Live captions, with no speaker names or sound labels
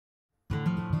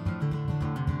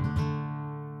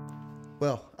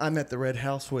Well, I'm at the Red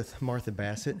House with Martha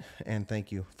Bassett, and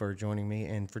thank you for joining me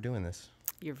and for doing this.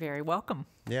 You're very welcome.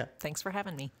 Yeah. Thanks for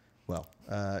having me. Well,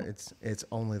 it's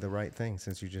only the right thing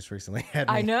since you just recently had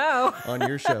me I know. on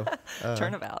your show.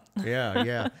 Turnabout.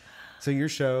 Yeah. So your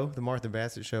show, the Martha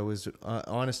Bassett Show, is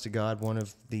honest to God one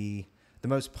of the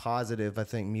most positive, I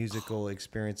think, musical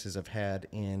experiences I've had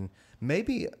in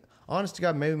maybe, honest to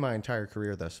God, maybe my entire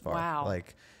career thus far. Wow.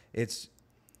 Like it's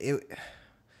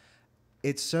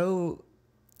so,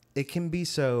 it can be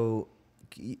so,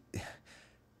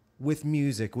 with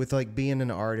music, with like being an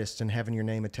artist and having your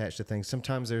name attached to things,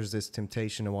 sometimes there's this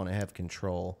temptation to want to have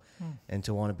control and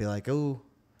to want to be like, oh,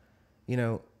 you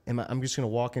know, I'm just going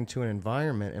to walk into an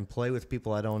environment and play with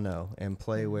people I don't know and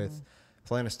play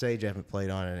on a stage I haven't played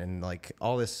on it, and like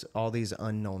all these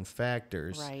unknown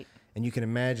factors. Right. And you can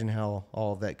imagine how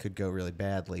all of that could go really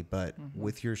badly. But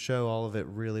with your show, all of it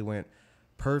really went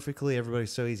perfectly.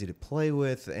 Everybody's so easy to play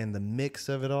with, and the mix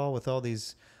of it all with all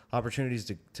these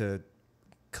opportunities to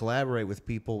collaborate with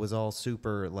people was all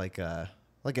super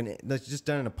that's just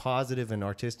done in a positive and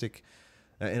artistic,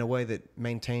 in a way that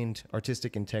maintained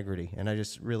artistic integrity. And I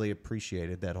just really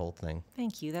appreciated that whole thing.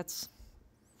 Thank you. That's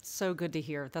so good to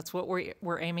hear. That's what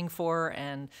we're aiming for,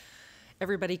 and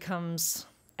everybody comes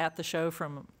at the show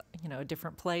from a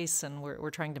different place, and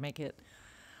we're trying to make it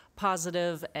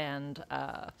positive and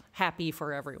happy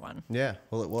for everyone. Yeah,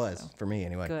 well, it was for me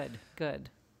anyway. Good.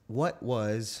 What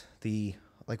was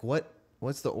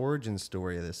what's the origin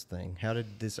story of this thing? How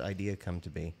did this idea come to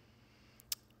be?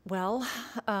 Well,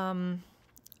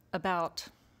 about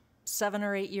 7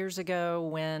 or 8 years ago,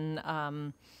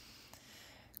 when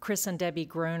Chris and Debbie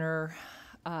Groner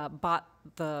bought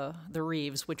the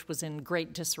Reeves, which was in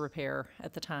great disrepair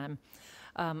at the time,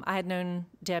 I had known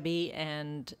Debbie,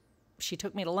 and she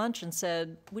took me to lunch and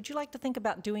said, would you like to think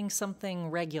about doing something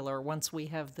regular once we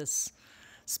have this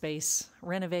space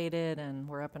renovated and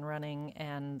we're up and running?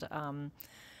 And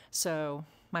so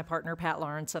my partner, Pat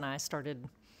Lawrence, and I started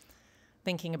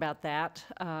thinking about that.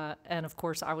 And of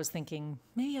course, I was thinking,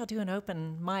 maybe I'll do an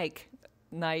open mic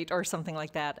night or something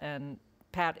like that. And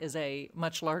Pat is a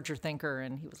much larger thinker,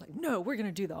 and he was like, no, we're going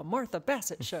to do the Martha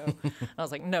Bassett Show. I was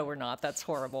like, no, we're not. That's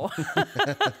horrible.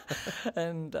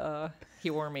 And he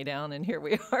wore me down, and here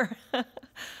we are.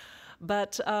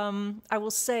 But I will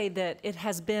say that it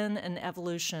has been an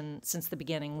evolution since the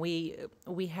beginning. We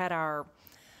had our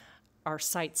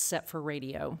sights set for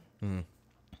radio.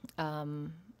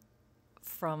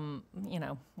 From,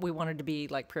 we wanted to be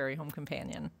like Prairie Home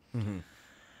Companion.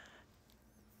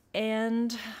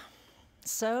 And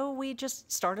so we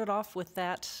just started off with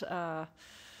that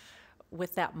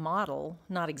model,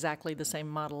 not exactly the same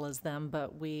model as them,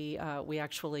 but we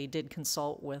actually did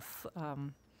consult with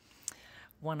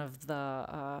one of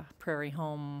the Prairie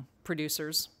Home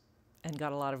producers and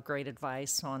got a lot of great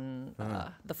advice on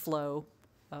the flow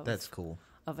of, That's cool.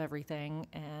 of everything.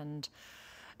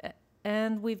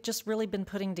 And we've just really been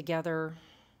putting together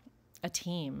a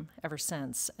team ever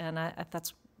since, and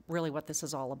that's really what this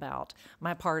is all about.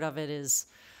 My part of it is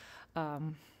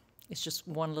it's just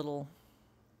one little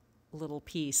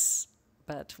piece,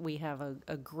 but we have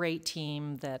a great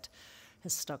team that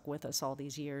has stuck with us all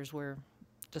these years. We're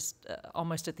just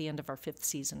almost at the end of our 5th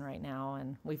season right now,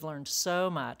 and we've learned so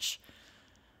much.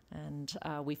 And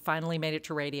we finally made it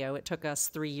to radio. It took us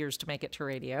 3 years to make it to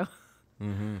radio.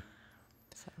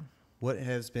 So. What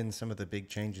has been some of the big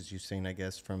changes you've seen, I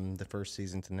guess, from the first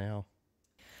season to now?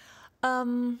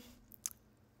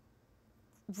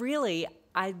 Really,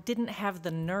 I didn't have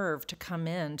the nerve to come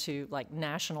in to like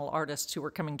national artists who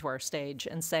were coming to our stage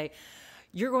and say,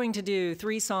 you're going to do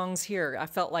 3 songs here. I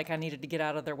felt like I needed to get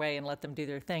out of their way and let them do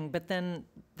their thing. But then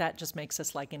that just makes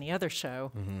us like any other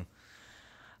show.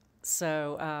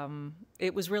 So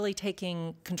it was really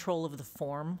taking control of the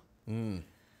form.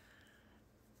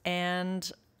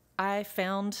 And I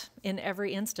found in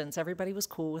every instance, everybody was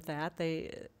cool with that.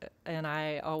 And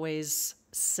I always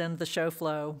send the show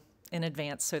flow in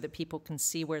advance so that people can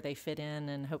see where they fit in,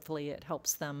 and hopefully it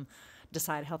helps them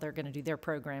decide how they're going to do their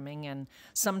programming. And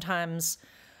sometimes,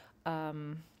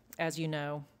 as you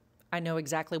know, I know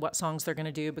exactly what songs they're going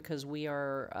to do because we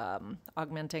are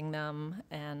augmenting them,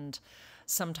 and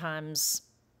sometimes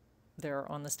they're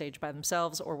on the stage by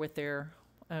themselves or with their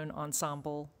own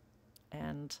ensemble,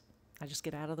 and I just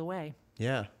get out of the way.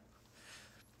 Yeah.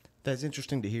 That's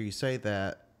interesting to hear you say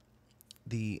that.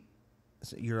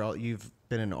 You've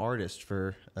been an artist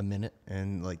for a minute,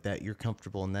 and like that, you're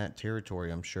comfortable in that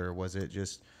territory, I'm sure. Was it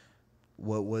just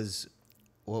what was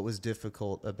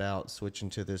difficult about switching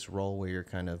to this role where you're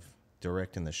kind of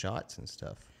directing the shots and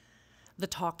stuff? The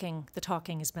talking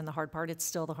has been the hard part. It's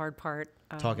still the hard part.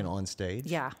 Talking on stage?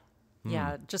 Yeah.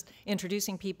 Yeah, just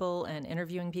introducing people and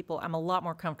interviewing people. I'm a lot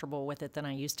more comfortable with it than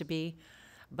I used to be,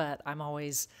 but I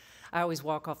always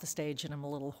walk off the stage and I'm a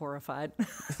little horrified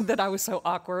that I was so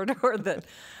awkward or that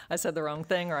I said the wrong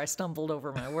thing or I stumbled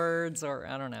over my words or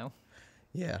I don't know.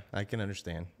 Yeah, I can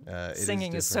understand.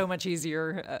 Singing is so much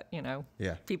easier,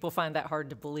 Yeah. People find that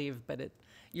hard to believe, but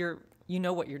you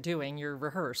know what you're doing. You're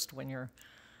rehearsed when you're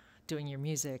doing your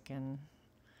music and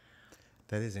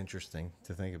That is interesting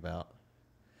to think about.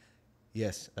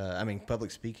 Yes, I mean,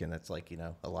 public speaking, that's like,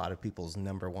 a lot of people's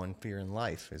number one fear in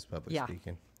life is public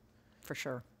speaking. For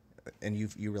sure. And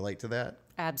you relate to that?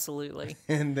 Absolutely.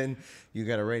 And then you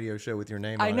got a radio show with your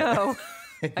name on I it. know.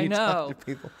 I know. Talk to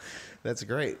people. That's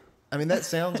great. I mean, that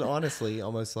sounds honestly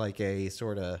almost like a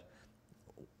sort of,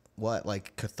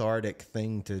 like cathartic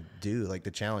thing to do, like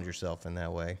to challenge yourself in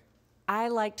that way. I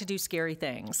like to do scary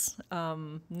things.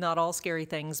 Not all scary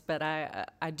things, but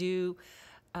I do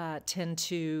tend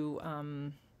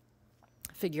to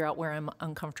figure out where I'm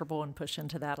uncomfortable and push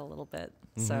into that a little bit.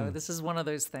 Mm-hmm. So this is one of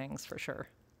those things for sure.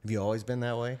 Have you always been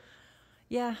that way?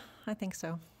 Yeah, I think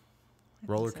so.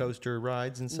 Roller coaster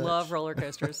rides and such? Love roller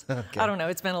coasters. Okay. I don't know.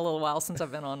 It's been a little while since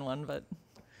I've been on one, but.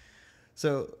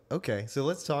 So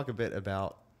let's talk a bit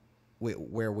about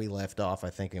where we left off, I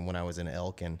think, and when I was in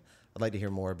Elk. And I'd like to hear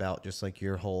more about just like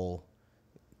your whole,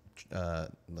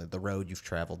 the road you've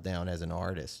traveled down as an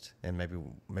artist. And maybe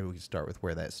we can start with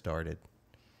where that started.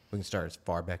 We can start as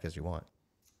far back as you want.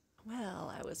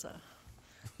 Well, I was a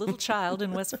little child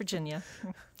in West Virginia,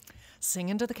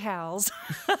 singing to the cows.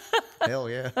 Hell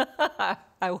yeah.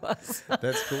 I was.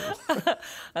 That's cool.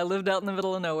 I lived out in the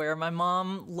middle of nowhere. My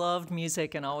mom loved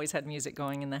music and always had music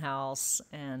going in the house.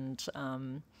 And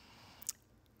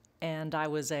I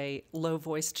was a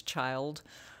low-voiced child.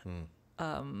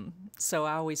 So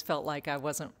I always felt like I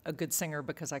wasn't a good singer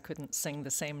because I couldn't sing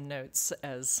the same notes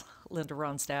as Linda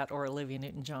Ronstadt or Olivia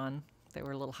Newton-John. They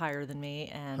were a little higher than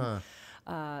me. And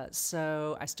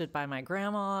so I stood by my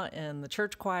grandma in the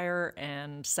church choir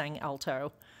and sang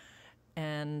alto.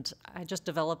 And I just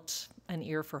developed an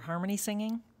ear for harmony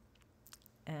singing.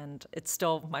 And it's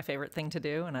still my favorite thing to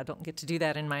do. And I don't get to do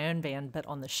that in my own band, but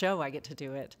on the show I get to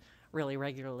do it really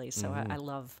regularly. So I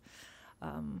love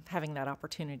having that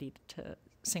opportunity to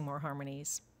sing more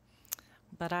harmonies.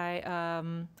 But I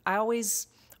always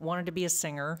wanted to be a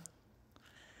singer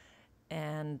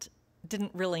and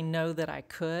didn't really know that I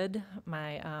could.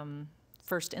 My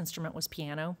first instrument was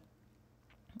piano,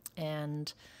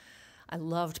 and I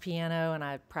loved piano, and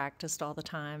I practiced all the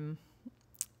time,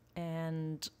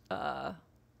 and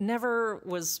never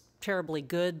was terribly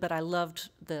good, but I loved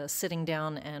the sitting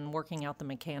down and working out the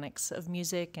mechanics of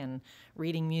music and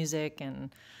reading music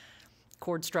and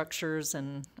chord structures,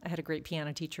 and I had a great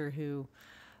piano teacher who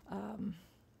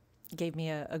gave me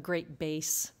a great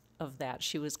base of that.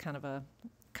 She was kind of a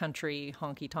country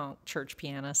honky-tonk church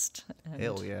pianist. And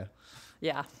hell yeah.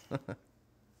 Yeah.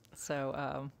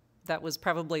 So that was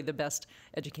probably the best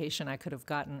education I could have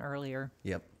gotten earlier.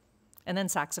 Yep. And then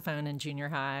saxophone in junior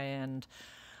high, and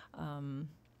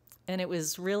it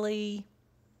was really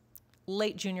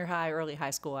late junior high, early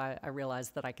high school, I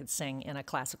realized that I could sing in a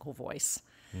classical voice.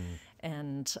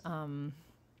 And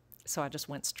so I just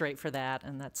went straight for that,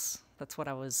 and that's what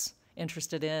I was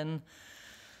interested in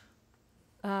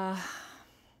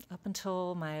up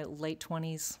until my late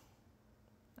 20s.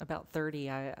 About 30,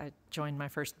 I joined my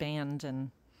first band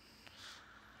and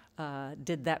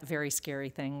did that very scary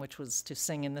thing, which was to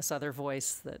sing in this other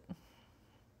voice that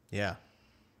yeah,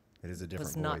 it is a different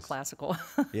was voice. not classical.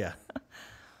 Yeah.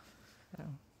 So.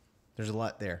 There's a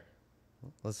lot there.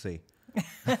 Let's see.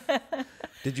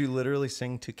 Did you literally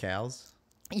sing to cows?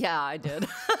 Yeah, I did.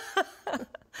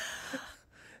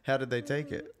 How did they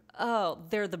take it? Oh,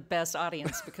 they're the best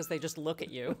audience because they just look at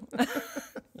you.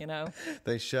 You know?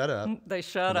 They shut up. They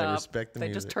shut up. They respect the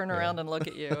music. They music. just turn around and look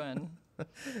at you. And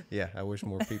yeah, I wish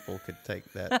more people could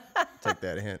take that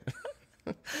hint.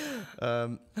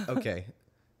 Okay.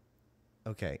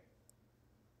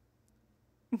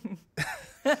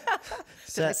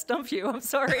 Did I stump you? I'm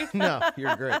sorry. No,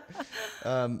 you're great.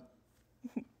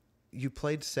 You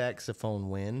played saxophone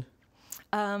when?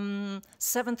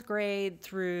 7th grade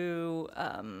through,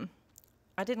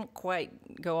 I didn't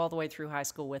quite go all the way through high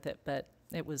school with it, but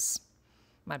it was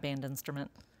my band instrument.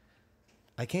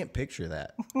 I can't picture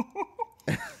that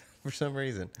for some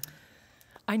reason.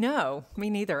 I know, me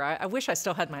neither. I wish I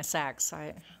still had my sax.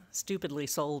 I stupidly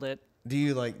sold it.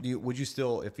 Would you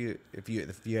still, if you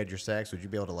had your sax, would you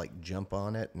be able to like jump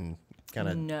on it and kind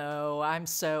of? No, I'm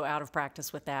so out of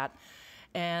practice with that.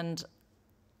 And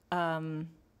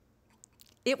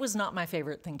it was not my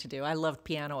favorite thing to do. I loved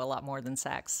piano a lot more than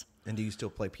sax. And do you still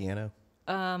play piano?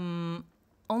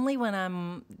 Only when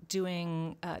I'm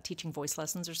doing teaching voice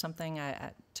lessons or something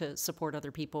to support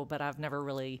other people, but I've never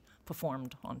really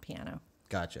performed on piano.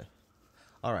 Gotcha.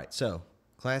 All right, so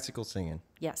classical singing.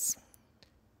 Yes.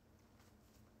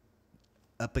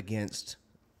 Up against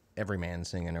everyman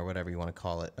singing, or whatever you want to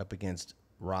call it, up against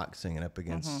rock singing, up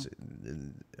against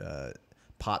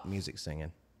pop music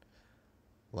singing.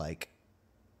 Like,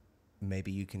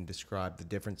 maybe you can describe the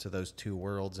difference of those two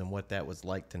worlds and what that was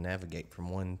like to navigate from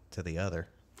one to the other.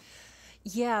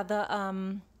 Yeah,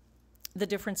 the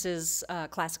difference is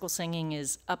classical singing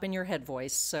is up in your head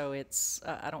voice, so it's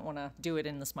I don't want to do it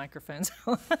in this microphone,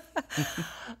 so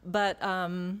but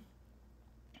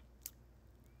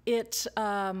it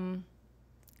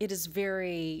is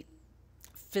very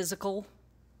physical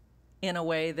in a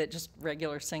way that just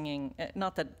regular singing,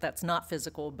 not that that's not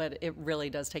physical, but it really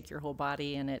does take your whole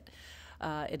body, and it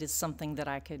is something that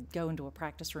I could go into a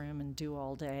practice room and do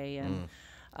all day, and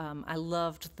I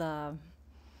loved the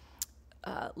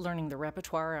learning the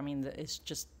repertoire. I mean, it's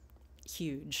just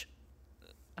huge,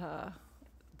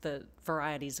 the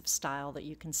varieties of style that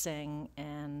you can sing,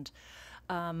 and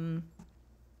I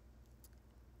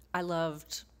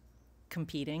loved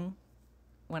competing.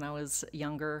 When I was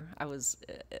younger,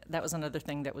 that was another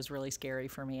thing that was really scary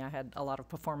for me. I had a lot of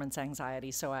performance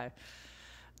anxiety, so I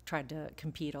tried to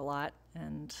compete a lot,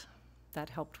 and that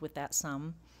helped with that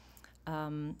some.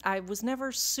 I was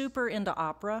never super into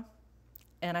opera,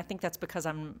 and I think that's because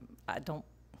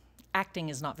acting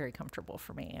is not very comfortable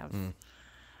for me.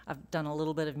 I've done a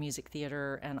little bit of music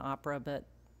theater and opera, but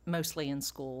mostly in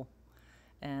school,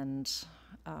 and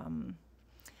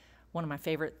one of my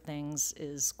favorite things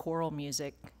is choral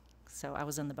music. So I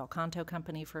was in the Bel Canto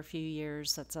Company for a few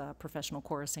years. That's a professional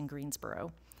chorus in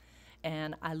Greensboro.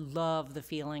 And I love the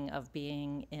feeling of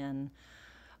being in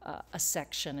a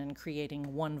section and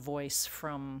creating one voice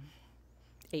from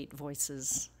 8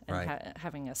 voices, and right.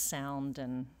 Having a sound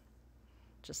and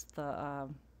just the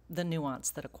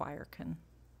nuance that a choir can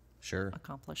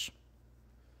accomplish.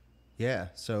 Yeah,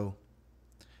 so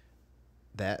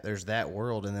there's that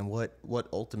world, and then what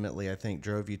ultimately I think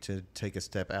drove you to take a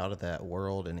step out of that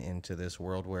world and into this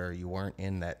world where you weren't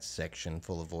in that section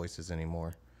full of voices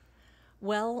anymore?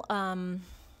 Well,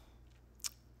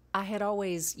 I had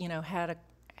always,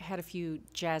 had a few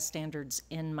jazz standards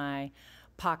in my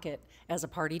pocket as a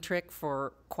party trick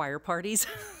for choir parties,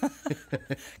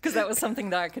 because that was something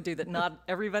that I could do that not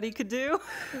everybody could do.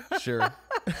 Sure.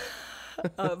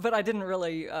 But I didn't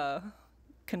really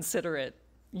consider it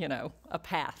a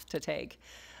path to take.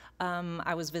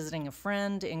 I was visiting a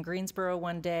friend in Greensboro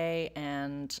one day,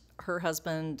 and her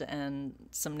husband and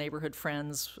some neighborhood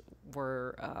friends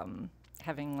were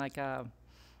having like a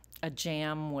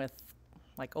jam with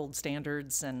like old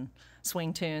standards and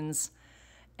swing tunes.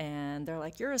 And they're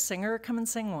like, "You're a singer, come and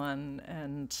sing one."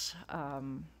 And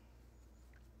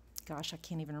gosh, I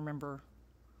can't even remember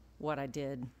what I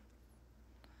did.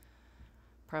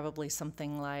 Probably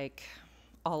something like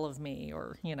All of Me,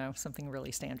 or something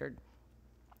really standard,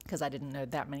 because I didn't know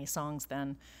that many songs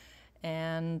then.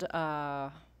 And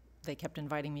they kept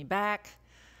inviting me back.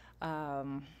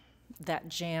 That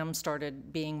jam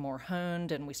started being more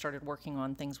honed, and we started working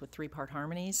on things with 3-part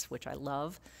harmonies, which I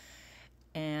love,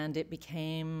 and it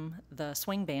became the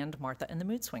swing band Martha and the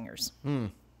Mood Swingers.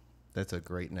 That's a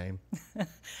great name.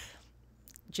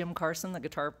 Jim Carson, the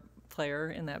guitar player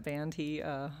in that band, he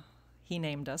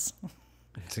named us.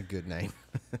 It's a good name.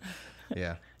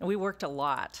 Yeah. And we worked a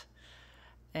lot.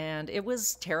 And it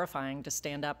was terrifying to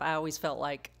stand up. I always felt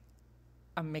like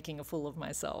I'm making a fool of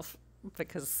myself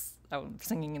because I'm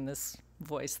singing in this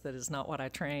voice that is not what I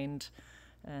trained.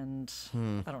 And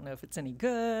I don't know if it's any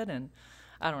good. And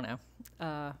I don't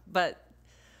know. But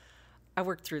I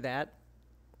worked through that.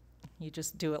 You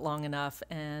just do it long enough.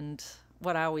 And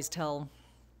what I always tell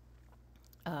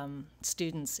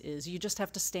students is you just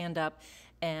have to stand up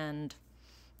and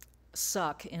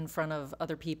suck in front of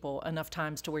other people enough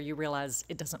times to where you realize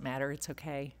it doesn't matter, it's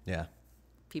okay. Yeah.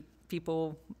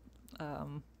 People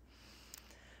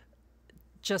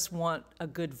just want a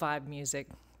good vibe music.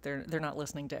 They're not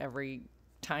listening to every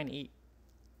tiny,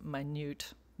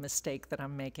 minute mistake that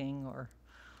I'm making or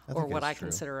what I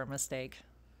consider a mistake.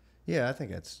 Yeah, I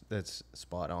think that's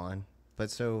spot on. But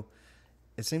so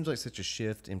it seems like such a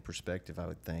shift in perspective, I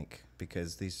would think,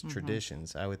 because these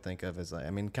traditions I would think of as like, I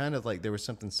mean, kind of like there was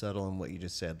something subtle in what you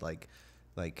just said, like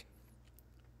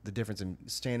the difference in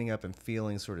standing up and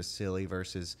feeling sort of silly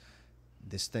versus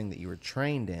this thing that you were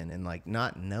trained in, and like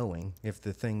not knowing if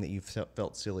the thing that you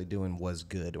felt silly doing was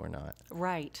good or not.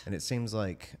 Right. And it seems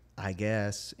like, I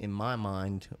guess, in my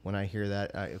mind, when I hear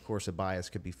that, of course a bias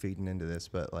could be feeding into this,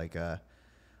 but like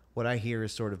what I hear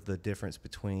is sort of the difference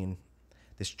between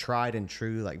this tried and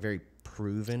true, like very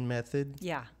proven method,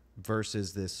 Yeah.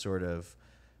 versus this sort of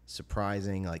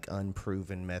surprising, like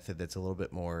unproven method that's a little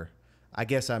bit more. I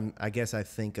guess I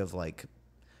think of like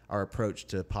our approach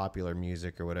to popular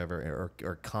music or whatever,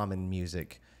 or common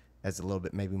music, as a little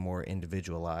bit maybe more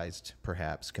individualized,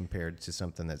 perhaps, compared to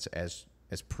something that's as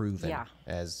proven Yeah.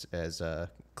 as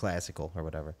classical or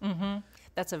whatever.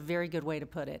 That's a very good way to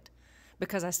put it,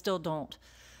 because I still don't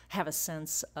have a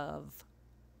sense of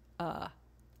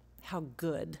how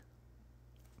good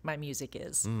my music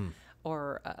is,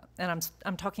 or and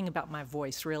I'm talking about my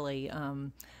voice really.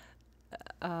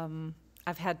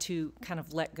 I've had to kind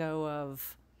of let go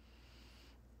of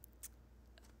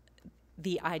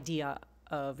the idea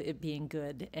of it being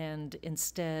good, and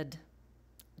instead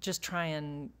just try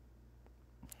and,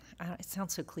 it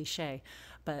sounds so cliche,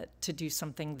 but to do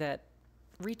something that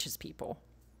reaches people.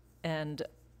 And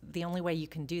the only way you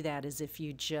can do that is if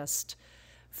you just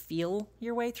feel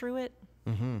your way through it.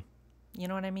 You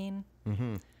know what I mean?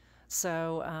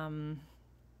 So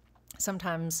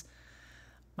sometimes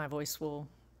my voice will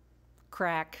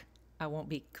crack. I won't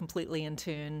be completely in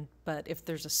tune, but if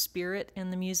there's a spirit in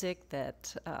the music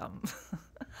that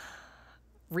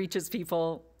reaches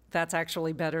people, that's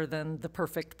actually better than the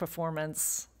perfect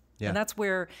performance. Yeah. And that's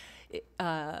where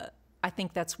I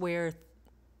think that's where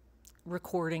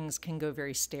recordings can go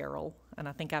very sterile. And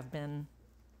I think I've been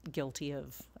guilty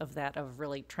of that, of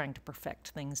really trying to perfect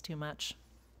things too much.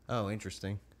 Oh,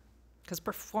 interesting. Because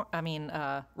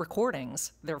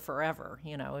recordings, they're forever.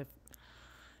 You know, if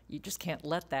you just can't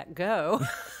let that go.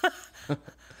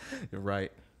 You're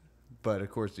right. But of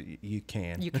course, you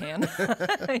can. You can.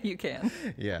 You can.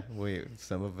 Yeah,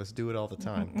 some of us do it all the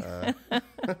time.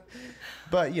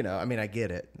 But I mean, I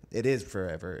get it. It is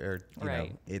forever, or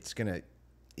Right. It's gonna.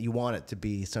 You want it to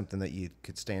be something that you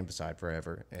could stand beside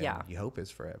forever, and Yeah. you hope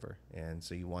is forever, and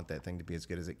so you want that thing to be as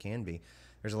good as it can be.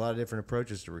 There's a lot of different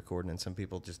approaches to recording, and some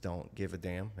people just don't give a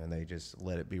damn, and they just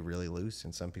let it be really loose,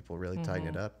 and some people really tighten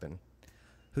it up. And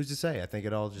who's to say? I think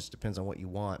it all just depends on what you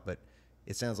want. But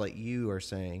it sounds like you are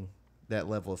saying that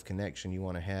level of connection you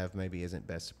want to have maybe isn't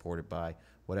best supported by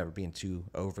whatever, being too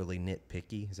overly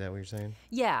nitpicky. Is that what you're saying?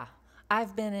 Yeah.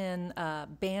 I've been in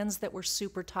bands that were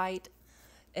super tight,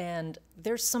 and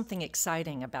there's something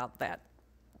exciting about that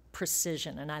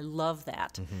precision, and I love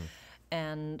that.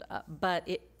 And but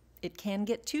it can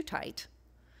get too tight.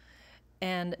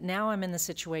 And now I'm in the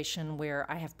situation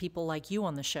where I have people like you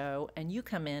on the show, and you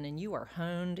come in and you are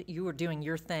honed, you are doing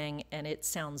your thing, and it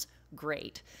sounds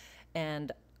great.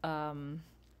 And I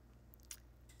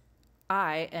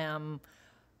am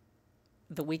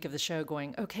the week of the show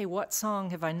going, okay, what song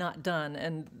have I not done?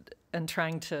 And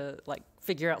trying to like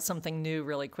figure out something new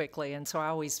really quickly. And so I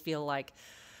always feel like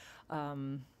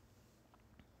I'm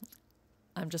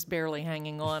just barely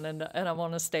hanging on, and I'm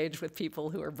on a stage with people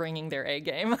who are bringing their A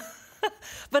game.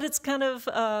 But it's kind of,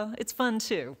 it's fun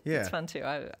too. Yeah. It's fun too.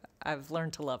 I've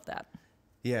learned to love that.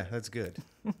 Yeah, that's good.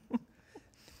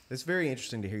 It's very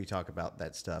interesting to hear you talk about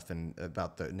that stuff and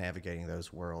about the navigating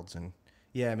those worlds. And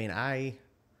yeah, I mean, I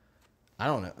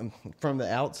don't know. From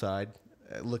the outside,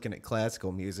 looking at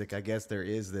classical music, I guess there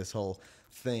is this whole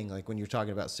thing, like when you're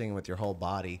talking about singing with your whole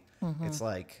body, it's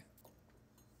like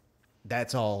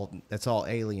that's all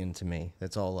alien to me.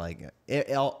 That's all like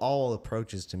all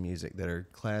approaches to music that are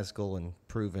classical and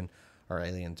proven are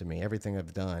alien to me. Everything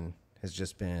I've done has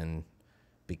just been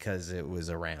because it was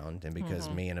around, and because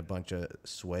me and a bunch of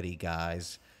sweaty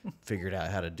guys figured out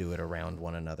how to do it around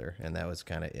one another, and that was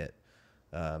kind of it.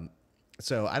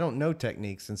 So I don't know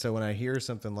techniques, and so when I hear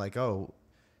something like, "Oh,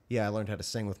 yeah, I learned how to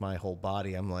sing with my whole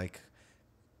body," I'm like,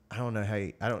 I don't know how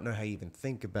you even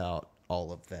think about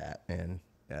all of that, and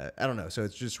I don't know. So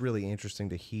it's just really interesting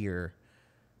to hear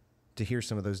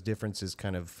some of those differences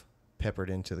kind of peppered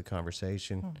into the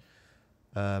conversation.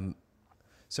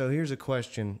 So here's a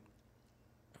question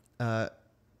that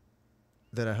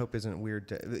I hope isn't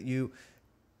weird.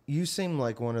 You seem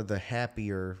like one of the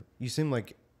happier. You seem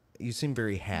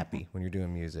very happy when you're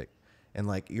doing music, and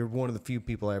like you're one of the few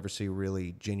people I ever see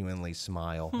really genuinely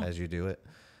smile as you do it.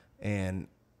 And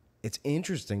it's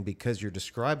interesting because you're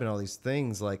describing all these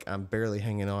things like I'm barely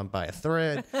hanging on by a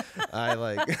thread.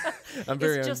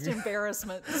 It's just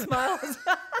embarrassment. Smiles.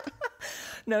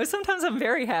 No, sometimes I'm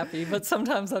very happy, but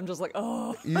sometimes I'm just like,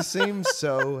 oh. You seem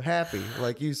so happy.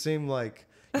 Like you seem like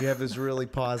you have this really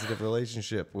positive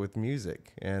relationship with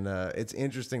music. And it's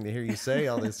interesting to hear you say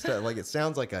all this stuff. Like it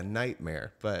sounds like a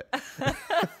nightmare, but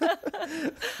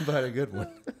but a good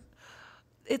one.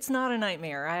 It's not a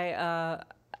nightmare.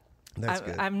 That's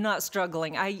good. I'm not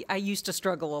struggling. I used to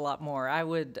struggle a lot more. I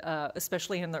would,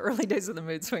 especially in the early days of the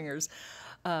Mood Swingers,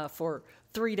 for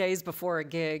 3 days before a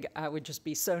gig, I would just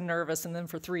be so nervous. And then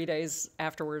for 3 days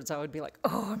afterwards, I would be like,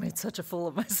 oh, I made such a fool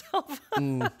of myself.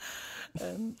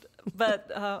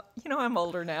 But I'm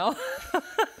older now.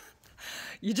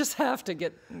 You just have to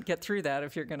get through that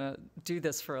if you're going to do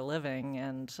this for a living.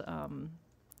 And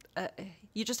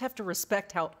you just have to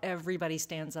respect how everybody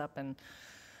stands up and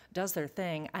does their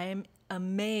thing. I am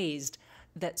amazed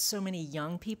that so many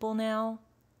young people now,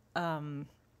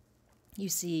 you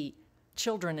see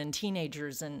children and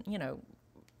teenagers and,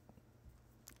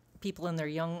 people in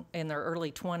their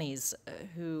early 20s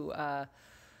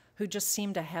who just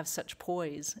seem to have such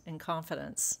poise and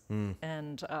confidence.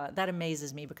 And that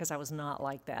amazes me because I was not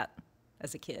like that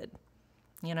as a kid.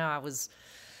 I was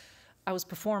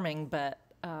performing, but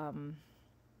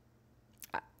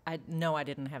I know I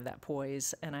didn't have that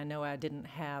poise, and I know I didn't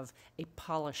have a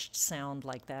polished sound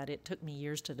like that. It took me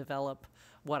years to develop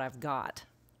what I've got.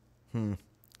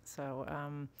 So,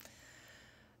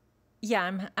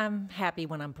 I'm happy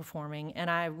when I'm performing, and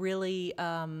I really,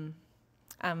 I'm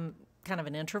kind of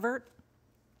an introvert,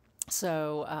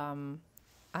 so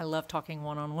I love talking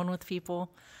one-on-one with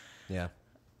people. Yeah.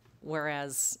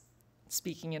 Whereas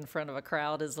speaking in front of a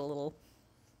crowd is a little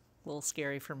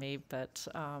scary for me, but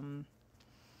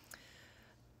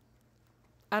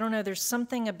I don't know. There's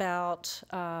something about,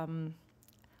 I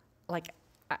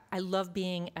love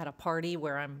being at a party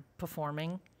where I'm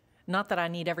performing. Not that I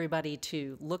need everybody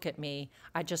to look at me.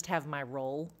 I just have my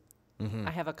role.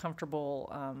 I have a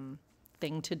comfortable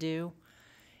thing to do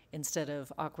instead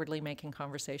of awkwardly making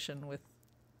conversation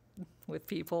with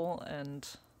people. And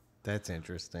that's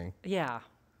interesting. Yeah.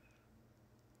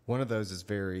 One of those is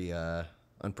very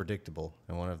unpredictable,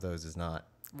 and one of those is not.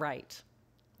 Right.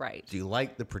 Do you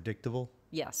like the predictable?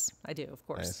 Yes, I do, of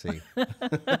course. I see.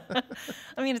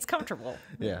 I mean, it's comfortable.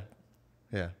 Yeah.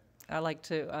 I like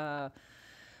to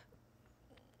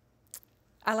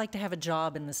have a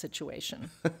job in the situation,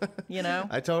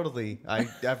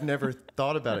 I've never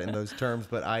thought about it in those terms,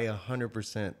 but I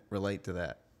 100% relate to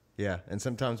that. Yeah. And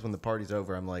sometimes when the party's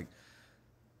over, I'm like,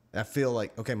 I feel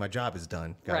like, okay, my job is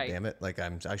done. God damn it. Like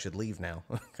I should leave now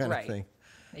kind of thing.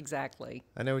 Exactly.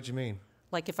 I know what you mean.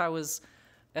 Like if I was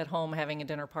at home having a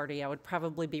dinner party, I would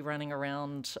probably be running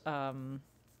around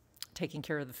taking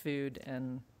care of the food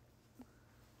and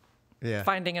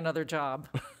finding another job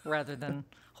rather than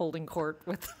holding court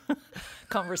with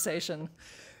conversation.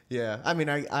 Yeah, I mean,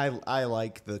 I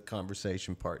like the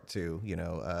conversation part too,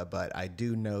 but I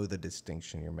do know the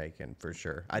distinction you're making for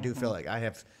sure. I do feel like I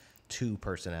have two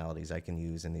personalities I can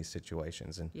use in these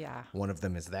situations, and one of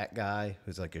them is that guy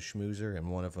who's like a schmoozer,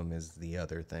 and one of them is the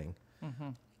other thing.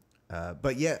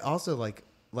 But yeah, also like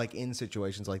in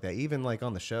situations like that, even like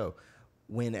on the show,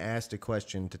 when asked a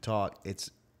question to talk,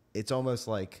 it's almost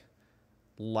like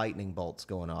lightning bolts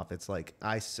going off. It's like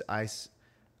I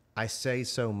say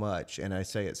so much and I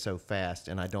say it so fast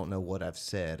and I don't know what I've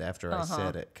said after I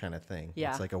said it, kind of thing.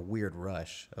 Yeah. It's like a weird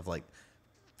rush of like,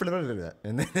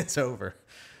 and then it's over.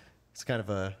 It's kind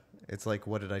of it's like,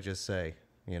 what did I just say?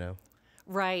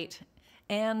 Right.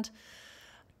 And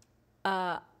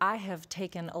I have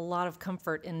taken a lot of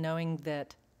comfort in knowing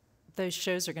that those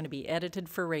shows are going to be edited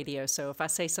for radio. So if I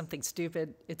say something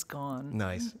stupid, it's gone.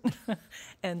 Nice.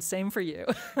 And same for you.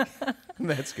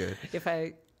 That's good. If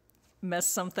I mess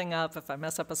something up, if I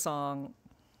mess up a song,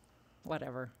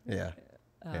 whatever. Yeah.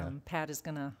 Pat is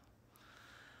going to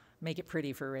make it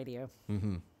pretty for radio.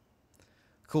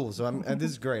 Cool. So this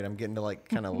is great. I'm getting to like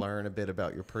kind of learn a bit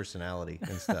about your personality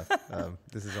and stuff.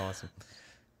 This is awesome.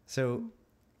 So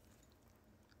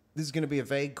this is going to be a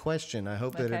vague question. I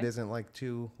hope that it isn't like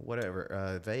too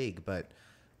vague, but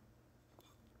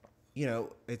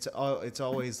it's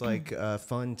always like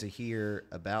fun to hear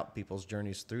about people's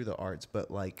journeys through the arts,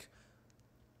 but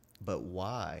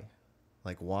why?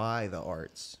 Like why the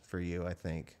arts for you? I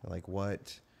think like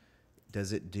what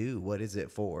does it do? What is it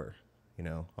for?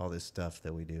 All this stuff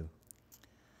that we do.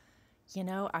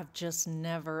 I've just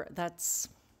never. That's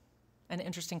an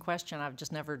interesting question. I've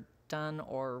just never done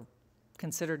or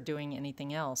considered doing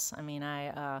anything else. I mean,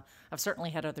 I've certainly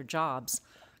had other jobs,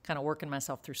 kind of working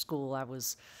myself through school. I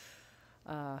was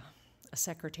a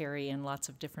secretary in lots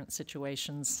of different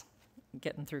situations,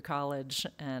 getting through college,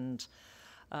 and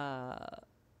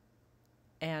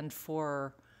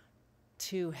for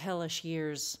 2 hellish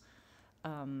years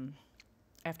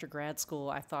after grad school,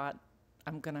 I thought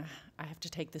I have to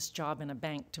take this job in a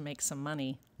bank to make some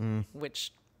money,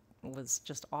 which was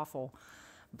just awful.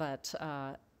 But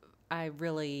I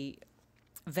really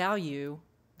value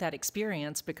that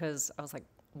experience because I was like,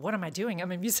 what am I doing?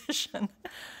 I'm a musician.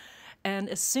 And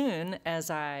as soon as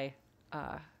I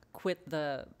quit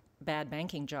the bad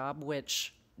banking job,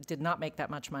 which did not make that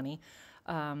much money,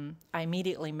 I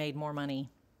immediately made more money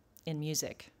in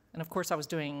music. And of course,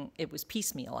 it was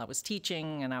piecemeal. I was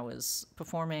teaching, and I was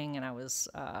performing, and I was,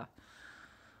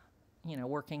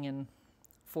 working in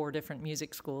 4 different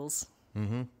music schools.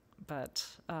 Mm-hmm. But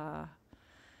I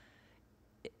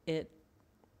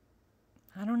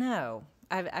don't know.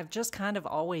 I've just kind of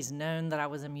always known that I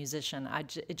was a musician.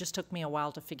 It just took me a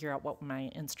while to figure out what my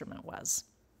instrument was,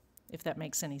 if that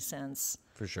makes any sense.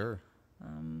 For sure.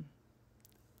 And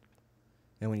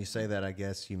when you say that, I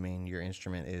guess you mean your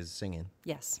instrument is singing.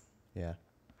 Yes. Yeah.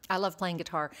 I love playing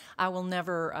guitar. I will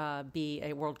never be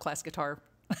a world-class guitar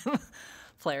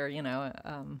player,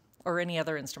 or any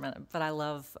other instrument. But I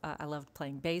loved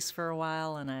playing bass for a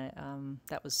while, and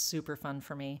that was super fun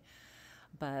for me.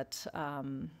 But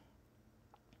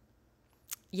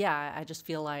I just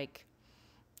feel like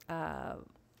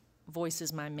voice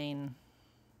is my main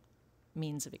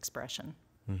means of expression.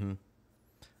 Mm-hmm.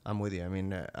 I'm with you. I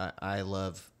mean, I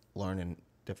love learning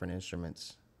different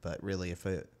instruments, but really, if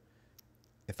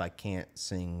I can't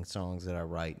sing songs that I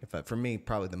write, for me,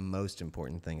 probably the most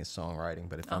important thing is songwriting.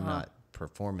 But if I'm not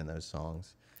performing those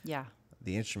songs,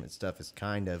 the instrument stuff is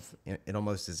it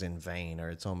almost is in vain,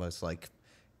 or it's almost like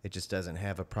it just doesn't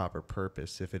have a proper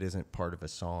purpose if it isn't part of a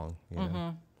song. You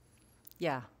know?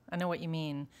 Yeah, I know what you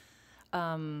mean.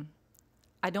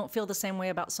 I don't feel the same way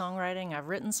about songwriting. I've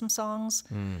written some songs,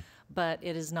 but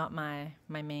it is not my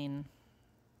main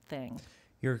thing.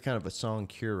 You're kind of a song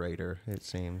curator, it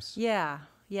seems. Yeah,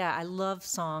 I love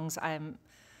songs. I'm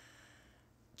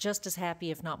just as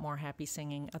happy, if not more happy,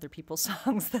 singing other people's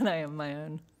songs than I am my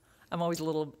own. I'm always a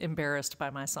little embarrassed by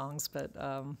my songs, but,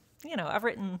 I've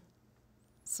written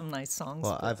some nice songs.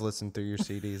 Well, I've listened through your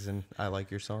CDs, and I like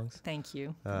your songs. Thank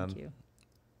you. Thank you.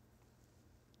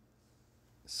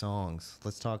 Songs.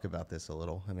 Let's talk about this a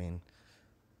little. I mean,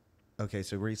 okay,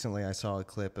 so recently I saw a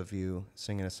clip of you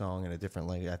singing a song in a different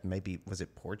language. Maybe, was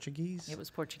it Portuguese? It was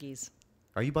Portuguese.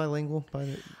 Are you bilingual?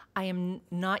 I am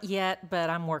not yet, but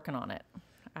I'm working on it.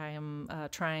 I am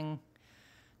trying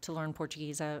to learn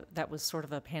Portuguese. That was sort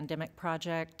of a pandemic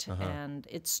project, and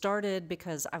it started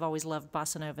because I've always loved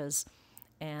bossa novas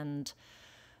and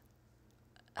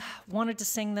wanted to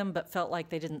sing them, but felt like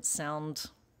they didn't sound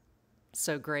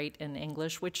so great in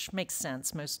English, which makes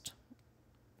sense. Most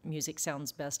music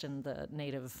sounds best in the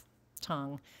native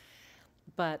tongue.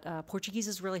 But Portuguese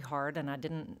is really hard, and I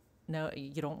didn't know,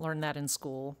 you don't learn that in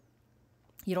school.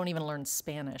 You don't even learn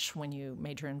Spanish when you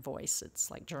major in voice. It's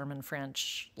like German,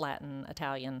 French, Latin,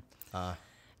 Italian.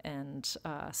 And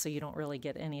so you don't really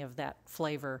get any of that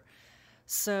flavor.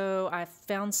 So I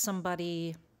found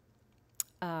somebody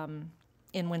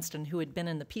in Winston who had been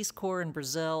in the Peace Corps in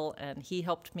Brazil, and he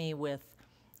helped me with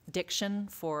diction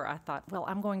I thought, well,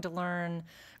 I'm going to learn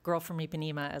Girl from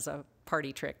Ipanema as a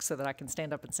party trick so that I can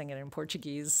stand up and sing it in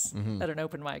Portuguese at an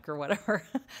open mic or whatever.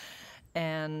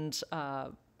 And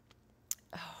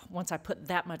once I put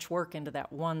that much work into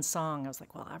that one song, I was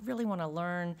like, well, I really want to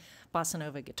learn bossa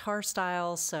nova guitar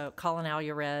style. So Colin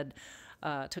Alyared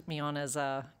took me on as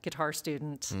a guitar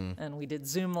student, and we did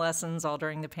Zoom lessons all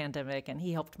during the pandemic, and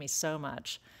he helped me so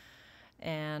much.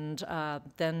 And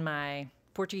then my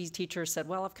Portuguese teacher said,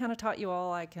 well, I've kind of taught you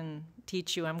all I can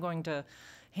teach you. I'm going to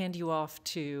hand you off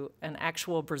to an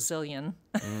actual Brazilian.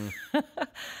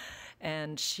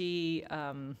 And she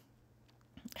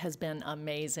has been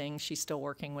amazing. She's still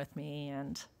working with me,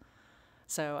 and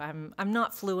so I'm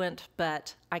not fluent,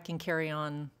 but I can carry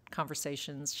on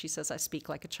conversations. She says I speak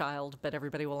like a child, but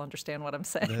everybody will understand what I'm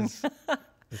saying.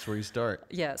 That's where you start.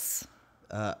 Yes.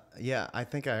 Yeah, I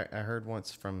think I heard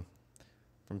once from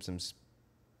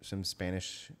some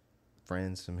Spanish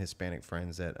friends, some Hispanic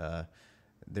friends, that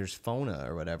there's phona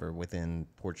or whatever within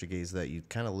Portuguese that you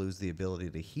kind of lose the ability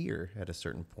to hear at a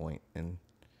certain point and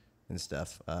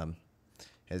stuff.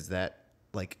 Is that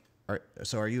like,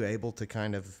 are you able to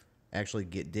kind of actually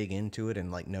dig into it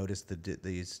and like notice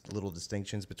these little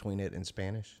distinctions between it and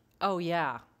Spanish? Oh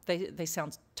yeah, they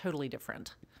sound totally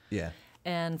different. Yeah.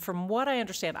 And from what I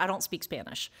understand, I don't speak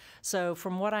Spanish, so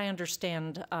from what I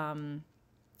understand,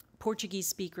 Portuguese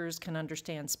speakers can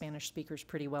understand Spanish speakers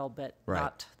pretty well, but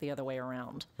not the other way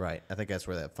around. Right. I think that's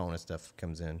where that phona stuff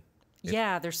comes in.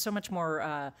 Yeah, there's so much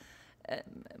more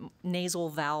nasal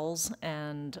vowels,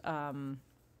 and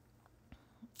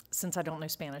since I don't know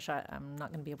Spanish, I'm not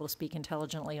going to be able to speak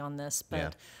intelligently on this,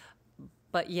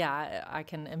 but yeah, I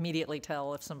can immediately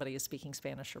tell if somebody is speaking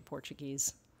Spanish or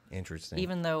Portuguese. Interesting.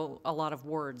 Even though a lot of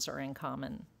words are in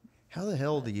common. How the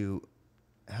hell do you,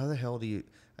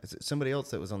 somebody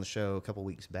else that was on the show a couple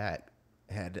weeks back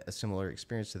had a similar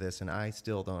experience to this, and I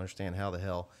still don't understand how the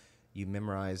hell you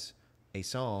memorize a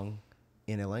song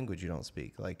in a language you don't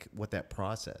speak, like what that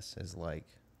process is like.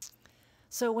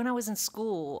 So when I was in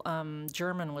school,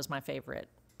 German was my favorite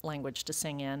language to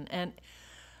sing in, and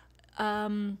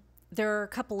there are a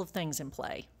couple of things in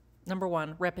play. Number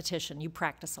one, repetition. You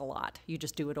practice a lot. You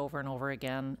just do it over and over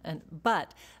again.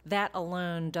 But that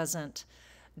alone doesn't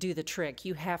do the trick.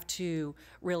 You have to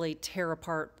really tear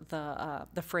apart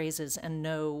the phrases and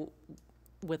know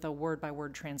with a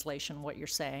word-by-word translation what you're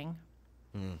saying.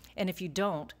 And if you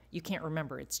don't, you can't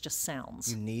remember. It's just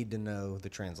sounds. You need to know the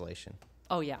translation.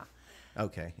 Oh, yeah.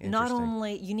 Okay, interesting. Not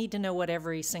only, you need to know what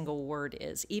every single word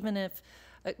is, even if,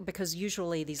 because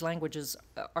usually these languages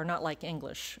are not like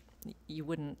English. You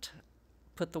wouldn't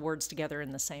put the words together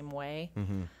in the same way.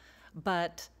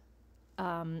 But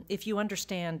if you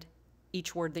understand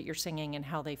each word that you're singing and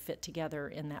how they fit together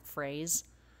in that phrase,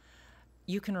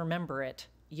 you can remember it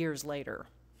years later.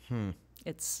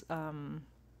 It's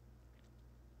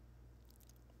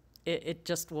it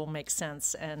just will make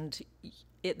sense, and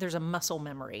there's a muscle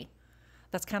memory.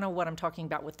 That's kind of what I'm talking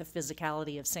about with the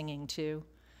physicality of singing too.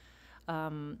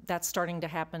 That's starting to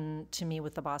happen to me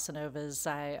with the bossa novas.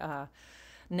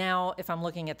 Now, if I'm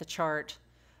looking at the chart,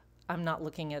 I'm not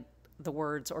looking at the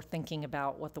words or thinking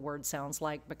about what the word sounds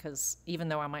like, because even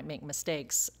though I might make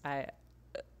mistakes,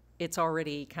 it's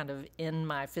already kind of in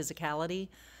my physicality,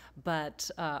 but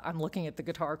I'm looking at the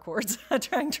guitar chords,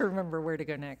 trying to remember where to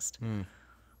go next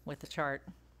with the chart.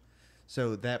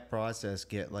 So that process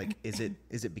is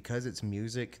it because it's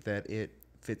music that it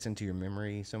fits into your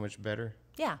memory so much better?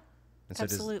 Yeah, and so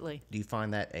absolutely. Do you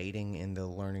find that aiding in the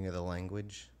learning of the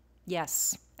language?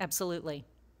 Yes, absolutely.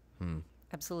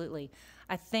 Absolutely.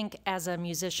 I think as a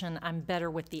musician, I'm better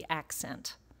with the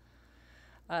accent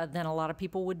than a lot of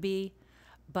people would be.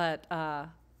 But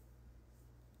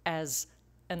as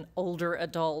an older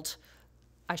adult,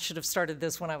 I should have started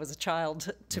this when I was a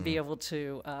child to be able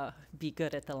to be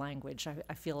good at the language.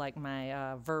 I feel like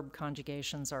my verb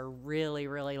conjugations are really,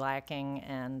 really lacking,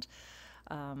 and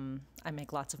I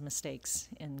make lots of mistakes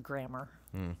in grammar.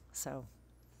 So,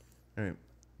 I mean,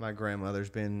 my grandmother's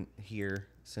been here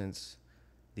since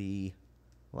the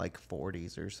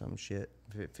 40s or some shit,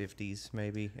 50s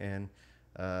maybe, and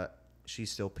she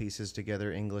still pieces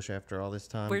together English after all this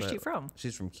time. Where's she from?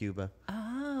 She's from Cuba.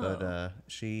 Oh. But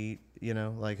she,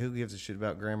 who gives a shit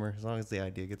about grammar as long as the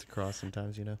idea gets across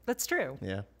sometimes, That's true.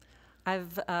 Yeah.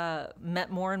 I've met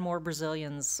more and more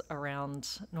Brazilians around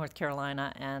North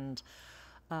Carolina, and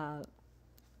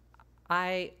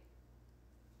I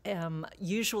am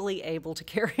usually able to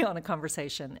carry on a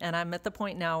conversation. And I'm at the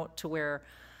point now to where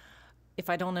if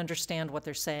I don't understand what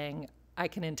they're saying, I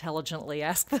can intelligently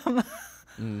ask them,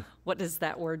 what does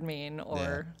that word mean?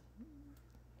 Or,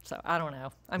 so I don't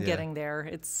know. I'm getting there.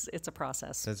 It's a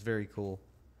process. That's very cool.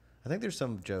 I think there's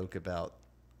some joke about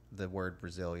the word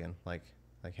Brazilian, like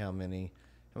how many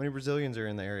Brazilians are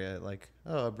in the area? Like,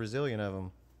 oh, a Brazilian of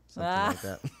them, something like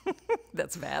that.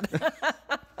 That's bad.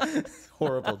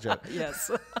 Horrible joke. Yes.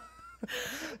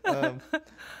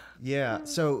 Yeah.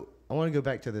 So I want to go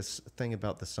back to this thing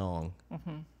about the song.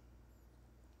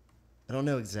 I don't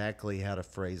know exactly how to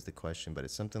phrase the question, but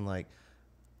it's something like,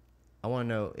 I want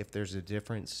to know if there's a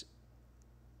difference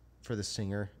for the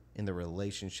singer in the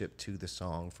relationship to the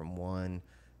song from one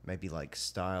maybe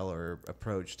style or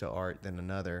approach to art than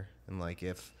another. And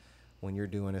if when you're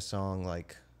doing a song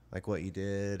like what you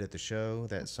did at the show,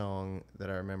 that song that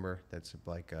I remember that's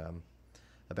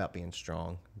about being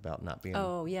strong, about not being...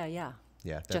 Oh, yeah.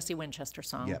 Yeah. Jesse Winchester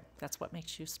song. Yep. That's what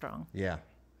makes you strong. Yeah.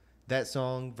 That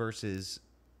song versus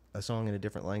a song in a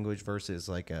different language versus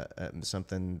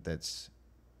something that's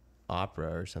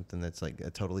opera or something that's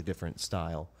a totally different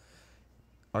style.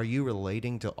 Are you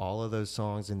relating to all of those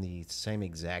songs in the same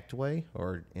exact way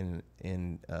or in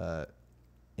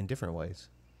different ways?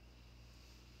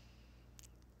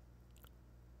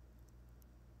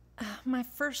 My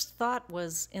first thought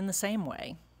was in the same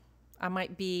way. I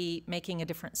might be making a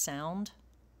different sound,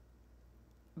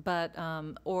 but,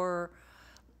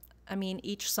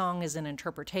 each song is an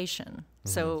interpretation.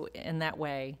 So in that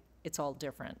way, it's all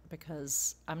different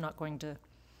because I'm not going to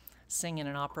sing in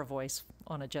an opera voice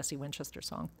on a Jesse Winchester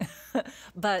song.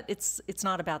 But it's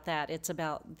not about that. It's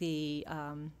about the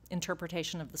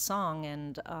interpretation of the song,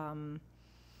 and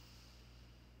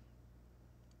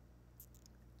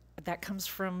that comes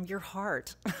from your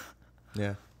heart.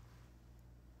 Yeah.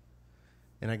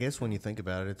 And I guess when you think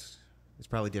about it, it's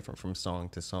probably different from song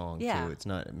to song too. It's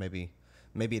not maybe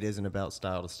it isn't about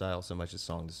style to style so much as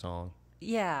song to song.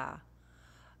 Yeah.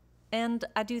 And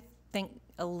I do think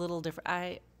a little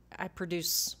different. I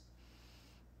produce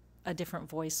a different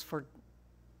voice for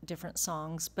different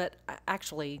songs, but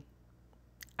actually,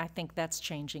 I think that's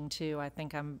changing too. I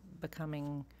think I'm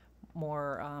becoming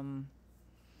more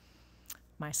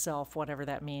myself, whatever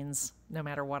that means, no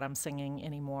matter what I'm singing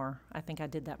anymore. I think I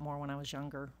did that more when I was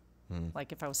younger.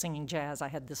 Like if I was singing jazz, I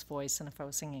had this voice, and if I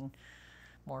was singing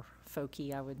more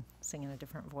folky, I would sing in a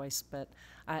different voice. But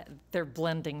they're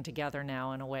blending together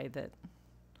now in a way that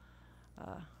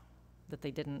that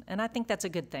they didn't. And I think that's a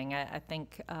good thing. I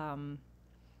think I'm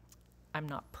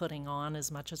not putting on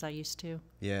as much as I used to.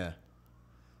 Yeah.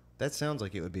 That sounds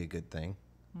like it would be a good thing.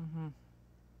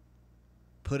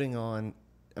 Putting on,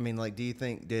 I mean, like, do you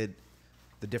think, did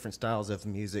the different styles of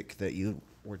music that you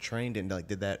were trained in,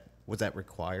 like, was that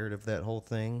required of that whole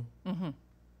thing?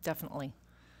 Definitely.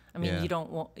 I mean,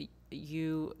 Yeah.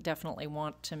 You definitely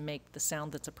want to make the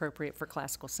sound that's appropriate for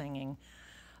classical singing,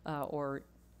 I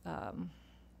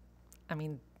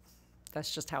mean,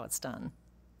 that's just how it's done.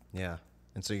 Yeah.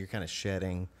 And so you're kind of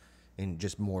shedding, and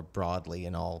just more broadly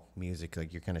in all music,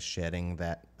 like you're kind of shedding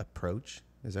that approach.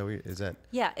 Is that?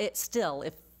 Yeah, it's still,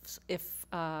 if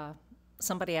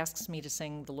somebody asks me to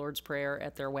sing the Lord's Prayer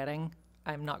at their wedding,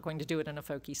 I'm not going to do it in a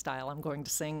folky style. I'm going to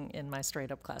sing in my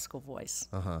straight up classical voice,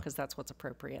 because that's what's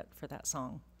appropriate for that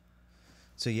song.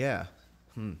 So yeah.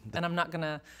 And I'm not going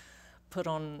to put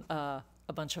on a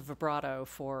bunch of vibrato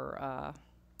for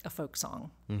a folk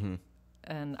song.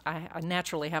 And I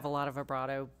naturally have a lot of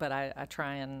vibrato, but I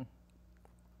try and,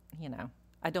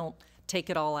 I don't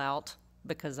take it all out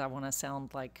because I want to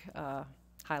sound like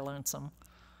High Lonesome.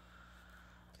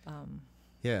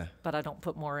 Yeah. But I don't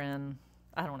put more in.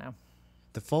 I don't know.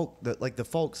 The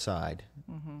folk side.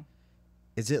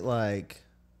 Is it like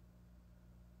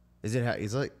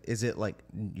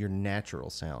your natural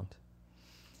sound?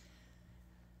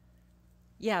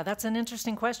 Yeah, that's an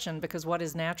interesting question, because what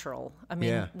is natural? I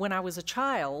mean, when I was a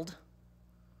child,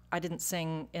 I didn't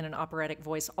sing in an operatic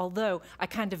voice, although I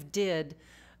kind of did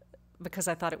because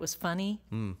I thought it was funny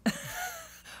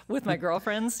with my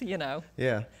girlfriends,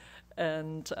 Yeah.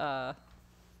 And,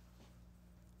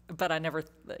 but I never,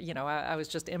 I was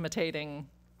just imitating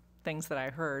things that I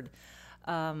heard.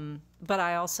 But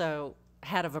I also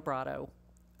had a vibrato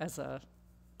as a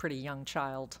pretty young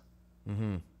child,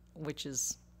 which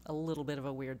is a little bit of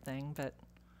a weird thing, but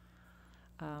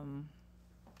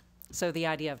so the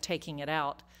idea of taking it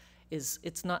out it's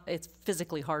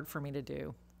physically hard for me to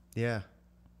do. Yeah.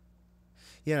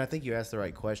 Yeah, and I think you asked the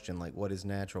right question, like what is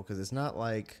natural, because it's not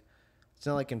like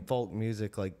in folk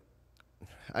music, like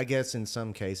I guess in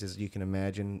some cases you can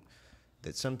imagine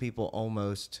that some people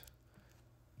almost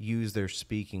use their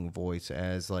speaking voice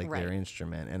as like their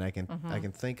instrument, and I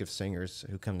can think of singers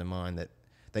who come to mind that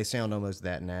they sound almost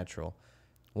that natural.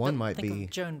 One might be of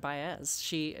Joan Baez.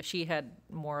 She had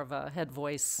more of a head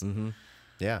voice.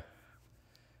 Yeah.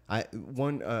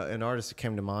 An artist that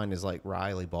came to mind is like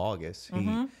Riley Bogus.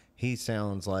 He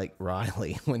sounds like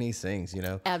Riley when he sings,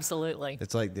 Absolutely.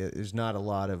 It's like there's not a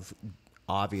lot of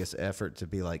obvious effort to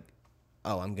be like,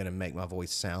 oh, I'm going to make my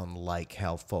voice sound like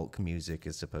how folk music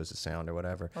is supposed to sound or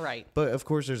whatever. Right. But of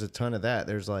course there's a ton of that.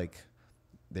 There's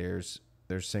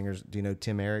singers. Do you know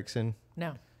Tim Erickson?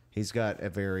 No. He's got a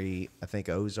very, I think,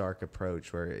 Ozark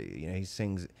approach where he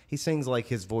sings like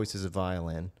his voice is a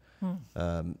violin.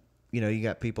 You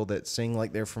got people that sing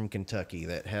like they're from Kentucky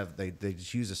that they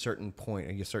just use a certain point,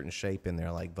 a certain shape in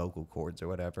their like vocal cords or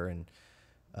whatever, and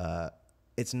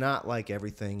it's not like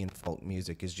everything in folk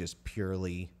music is just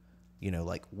purely,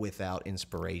 like without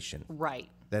inspiration. Right.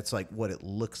 That's like what it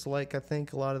looks like. I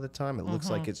think a lot of the time it looks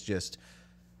like it's just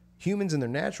humans in their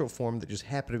natural form that just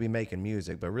happen to be making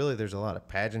music, but really there's a lot of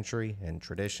pageantry and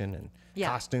tradition and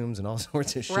costumes and all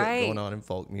sorts of shit going on in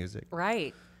folk music.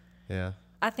 Right. Yeah.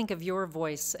 I think of your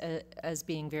voice as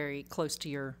being very close to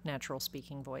your natural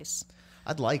speaking voice.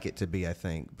 I'd like it to be, I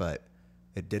think, but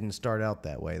it didn't start out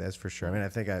that way, that's for sure. I mean, I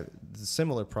think the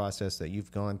similar process that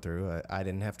you've gone through, I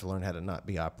didn't have to learn how to not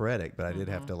be operatic, but I did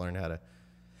have to learn how to...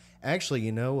 Actually,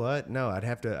 you know what? No,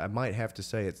 I might have to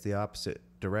say it's the opposite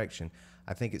direction.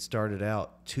 I think it started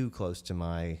out too close to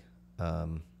my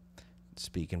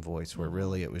speaking voice, where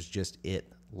really it was just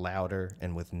louder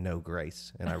and with no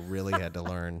grace. And I really had to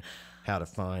learn how to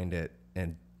find it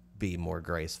and be more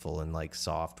graceful and like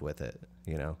soft with it,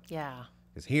 Yeah.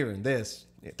 Because hearing this,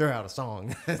 throw out a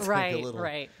song. It's Right, like a little,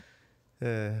 right.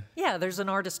 Yeah, there's an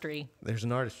artistry. There's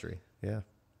an artistry, yeah.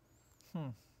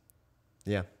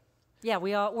 Yeah. Yeah,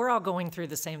 we're all going through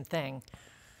the same thing.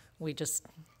 We just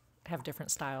have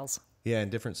different styles. Yeah,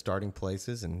 and different starting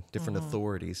places and different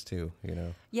authorities too,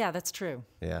 Yeah, that's true.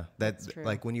 Yeah, that's true.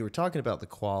 Like when you were talking about the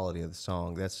quality of the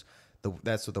song, that's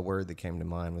what the word that came to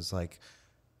mind was like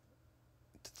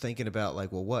thinking about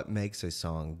like, well, what makes a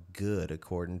song good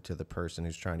according to the person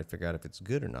who's trying to figure out if it's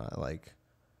good or not? Like,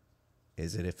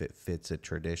 is it if it fits a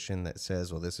tradition that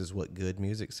says, well, this is what good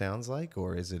music sounds like?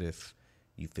 Or is it if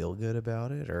you feel good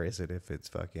about it? Or is it if it's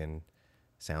fucking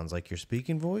sounds like your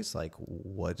speaking voice? Like,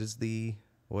 what is the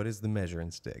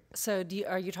measuring stick? So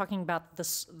are you talking about the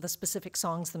specific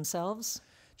songs themselves?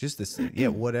 Just this, yeah,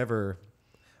 whatever.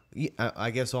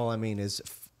 I guess all I mean is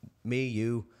me,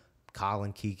 you,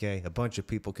 Colin, Kike, a bunch of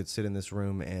people could sit in this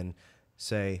room and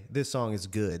say, this song is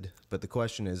good. But the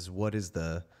question is, what is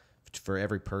for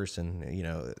every person, you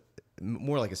know,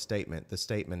 more like a statement. The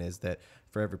statement is that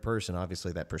for every person,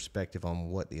 obviously that perspective on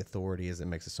what the authority is that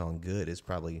makes a song good is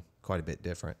probably quite a bit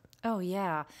different. Oh,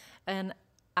 yeah. And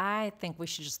I think we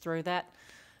should just throw that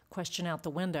question out the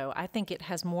window. I think it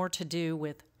has more to do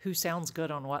with who sounds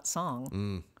good on what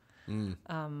song.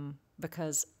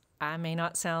 Because I may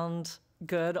not sound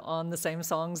good on the same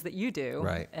songs that you do.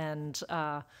 Right. And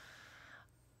I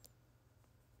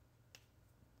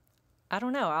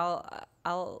don't know.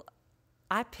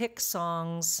 I pick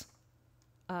songs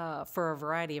for a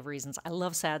variety of reasons. I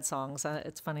love sad songs.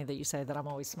 It's funny that you say that. I'm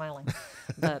always smiling.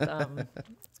 But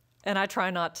and I try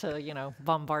not to, you know,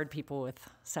 bombard people with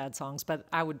sad songs, but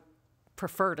I would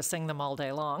prefer to sing them all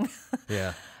day long.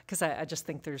 Yeah. Because I just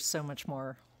think there's so much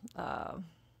more, I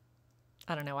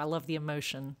don't know, I love the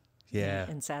emotion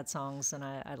in sad songs, and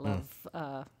I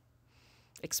love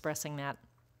expressing that.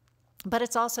 But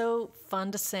it's also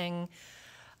fun to sing,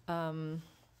 what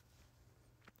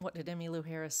did Emmylou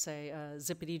Harris say,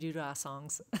 zippity-doo-dah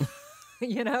songs.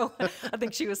 You know, I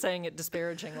think she was saying it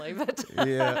disparagingly, but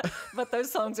yeah. But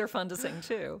those songs are fun to sing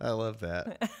too. I love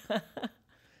that.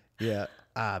 Yeah.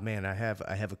 Man, I have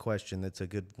a question that's a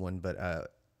good one, but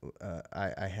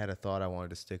I had a thought I wanted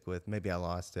to stick with. Maybe I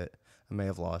lost it. I may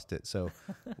have lost it. So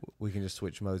we can just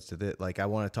switch modes to this. Like, I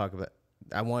wanted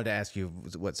to ask you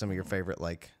what some of your favorite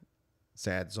like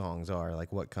sad songs are.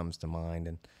 Like, what comes to mind,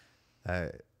 and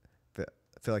I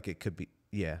feel like it could be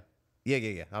yeah.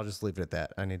 I'll just leave it at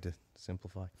that. I need to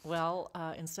simplify. Well,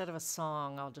 instead of a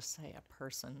song, I'll just say a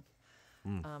person.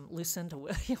 Lucinda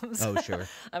Williams. Oh, sure.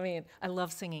 I mean, I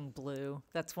love singing Blue.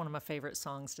 That's one of my favorite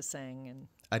songs to sing. And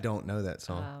I don't know that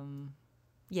song.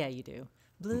 yeah, you do.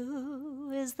 Blue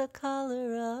is the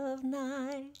color of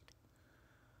night.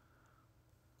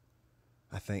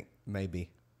 I think maybe.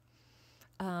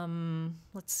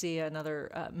 Let's see,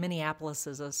 another, Minneapolis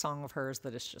is a song of hers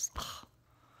that is just...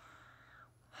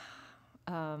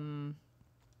 One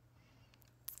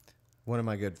of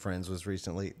my good friends was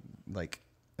recently, like,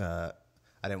 I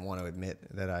didn't want to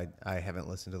admit that I haven't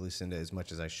listened to Lucinda as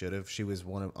much as I should have. She was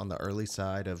on the early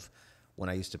side of when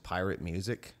I used to pirate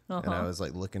music, and I was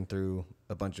like looking through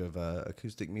a bunch of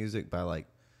acoustic music by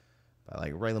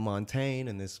Ray LaMontagne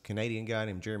and this Canadian guy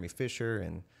named Jeremy Fisher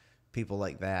and people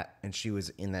like that. And she was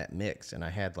in that mix, and I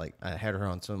had her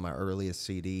on some of my earliest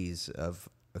CDs of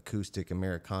acoustic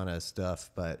Americana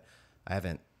stuff, but I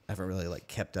haven't really like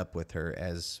kept up with her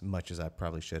as much as I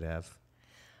probably should have.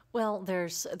 Well,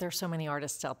 there's so many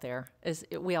artists out there.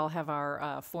 We all have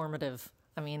our formative.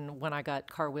 I mean, when I got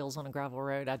Car Wheels on a Gravel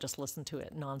Road, I just listened to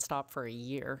it nonstop for a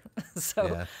year.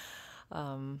 So,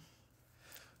 yeah.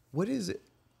 What is it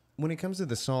when it comes to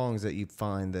the songs that you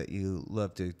find that you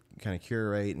love to kind of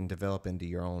curate and develop into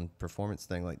your own performance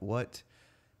thing? Like, what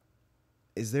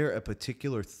is there a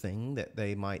particular thing that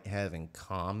they might have in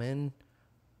common?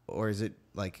 Or is it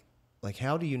like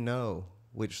how do you know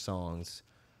which songs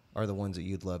are the ones that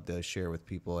you'd love to share with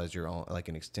people as your own, like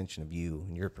an extension of you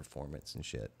and your performance and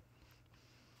shit?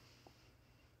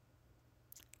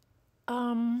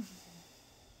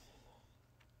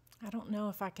 I don't know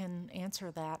if I can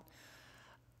answer that.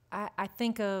 I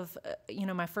think of,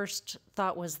 my first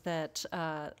thought was that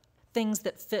things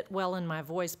that fit well in my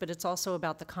voice, but it's also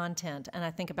about the content. And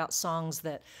I think about songs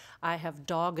that I have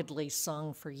doggedly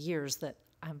sung for years that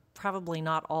I'm probably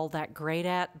not all that great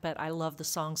at, but I love the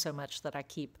song so much that I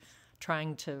keep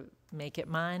trying to make it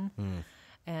mine.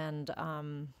 And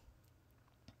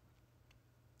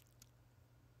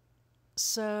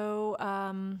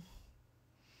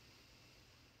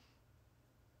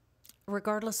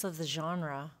regardless of the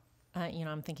genre,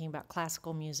 I'm thinking about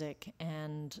classical music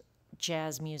and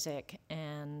jazz music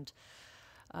and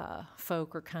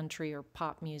folk or country or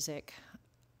pop music.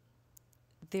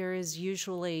 There is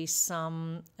usually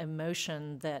some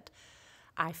emotion that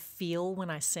I feel when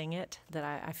I sing it that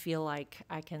I feel like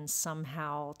I can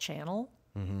somehow channel.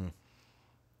 Mm-hmm.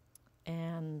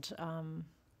 And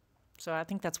so I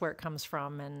think that's where it comes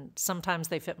from. And sometimes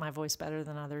they fit my voice better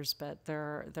than others, but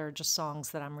there are just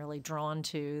songs that I'm really drawn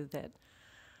to that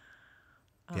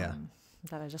I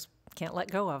just can't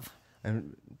let go of.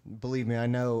 And believe me, I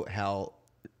know how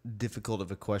difficult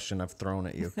of a question I've thrown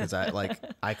at you, because I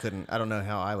don't know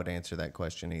how I would answer that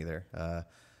question either.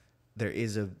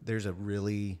 There's a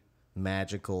really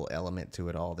magical element to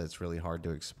it all that's really hard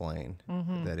to explain.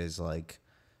 That is like,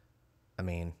 I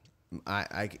mean,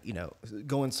 I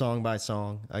going song by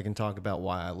song, I can talk about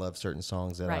why I love certain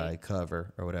songs that I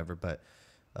cover or whatever. But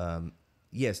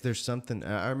yes, there's something.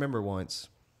 I remember once.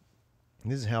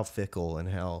 This is how fickle and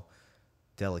how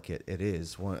delicate it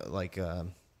is.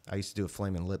 I used to do a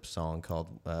Flaming Lips song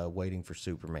called "Waiting for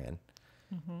Superman,"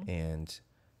 and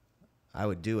I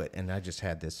would do it, and I just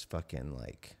had this fucking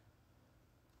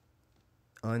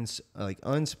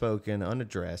unspoken,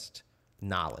 unaddressed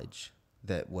knowledge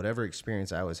that whatever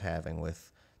experience I was having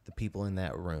with the people in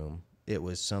that room, it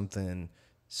was something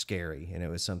scary, and it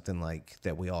was something like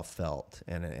that we all felt,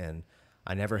 and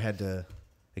I never had to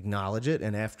acknowledge it.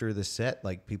 And after the set,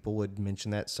 like, people would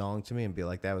mention that song to me and be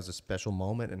like, that was a special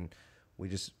moment, and we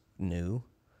just knew.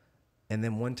 And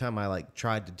then one time I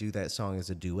tried to do that song as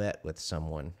a duet with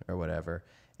someone or whatever,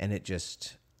 and it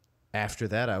just, after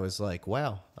that I was like,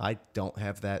 wow, I don't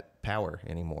have that power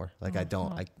anymore. Like,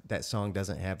 that song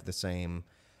doesn't have the same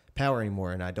power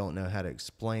anymore, and I don't know how to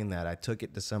explain that. I took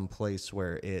it to some place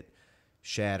where it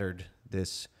shattered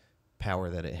this power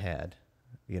that it had,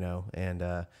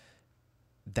 and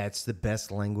that's the best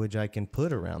language I can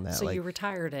put around that. So you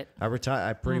retired it.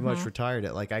 I pretty much retired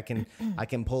it. Like, I can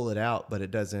pull it out, but it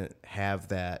doesn't have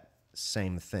that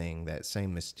same thing, that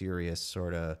same mysterious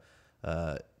sort of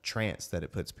trance that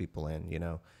it puts people in,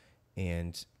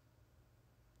 and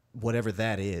whatever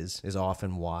that is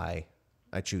often why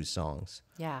I choose songs.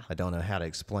 Yeah. I don't know how to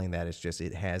explain that. It's just,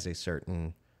 it has a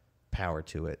certain power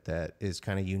to it that is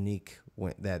kind of unique,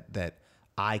 that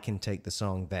I can take the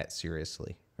song that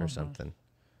seriously or something.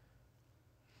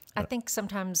 I think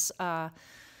sometimes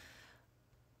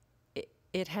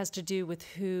it has to do with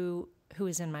who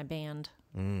is in my band.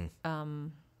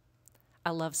 I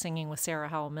love singing with Sarah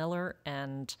Howell Miller,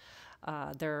 and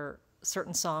there are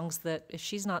certain songs that if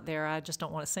she's not there, I just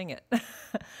don't want to sing it,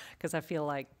 because I feel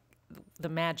like the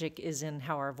magic is in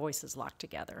how our voices lock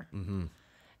together.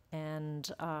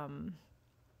 And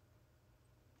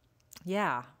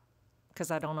yeah,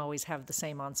 because I don't always have the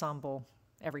same ensemble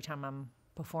every time I'm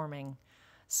performing.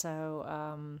 So,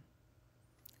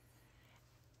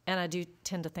 and I do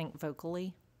tend to think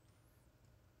vocally.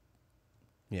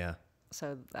 Yeah.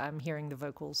 So I'm hearing the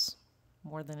vocals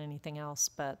more than anything else.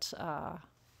 But,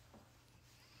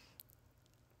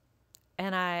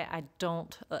 and I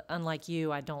don't, unlike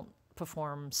you, I don't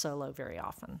perform solo very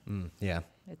often. Yeah.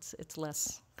 It's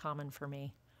less common for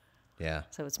me. Yeah.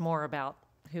 So it's more about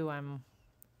who I'm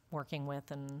working with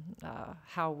and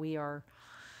how we are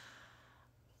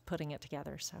putting it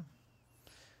together. So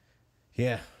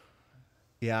yeah,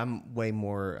 I'm way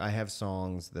more. I have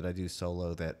songs that I do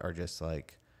solo that are just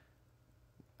like,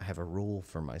 I have a rule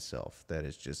for myself that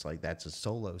is just like, that's a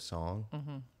solo song,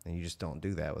 and you just don't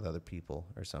do that with other people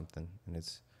or something. And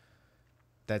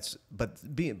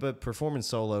but performing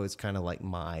solo is kind of like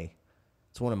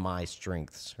it's one of my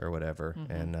strengths or whatever,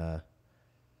 and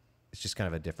it's just kind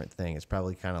of a different thing. It's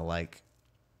probably kind of like,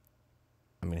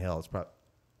 I mean, hell, it's probably.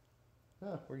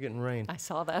 Oh, we're getting rain. I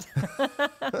saw that.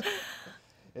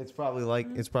 It's probably like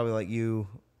you,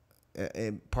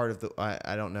 part of the,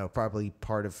 I don't know, probably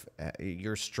part of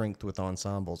your strength with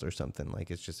ensembles or something.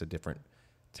 Like, it's just a different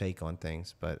take on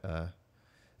things. But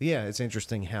yeah, it's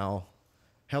interesting how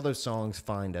those songs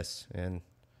find us and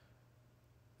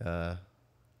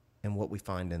what we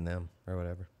find in them or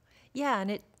whatever. Yeah,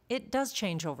 and it does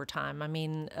change over time. I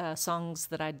mean, songs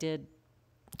that I did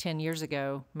 10 years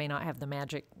ago may not have the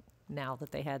magic now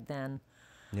that they had then.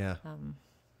 Yeah.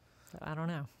 So I don't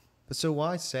know. But so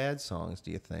why sad songs,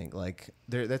 do you think? Like,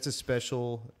 that's a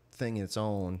special thing in its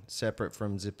own, separate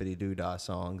from zippity doo dah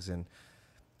songs, and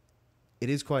it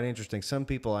is quite interesting. Some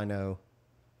people I know,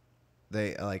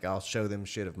 they I'll show them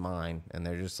shit of mine, and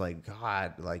they're just like,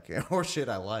 God, or shit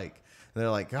I like. And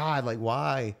they're like, God,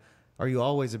 why are you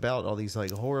always about all these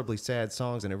horribly sad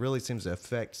songs? And it really seems to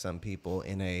affect some people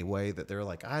in a way that they're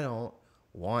like, I don't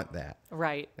want that.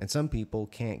 Right. And some people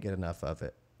can't get enough of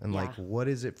it. And what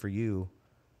is it for you?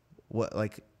 What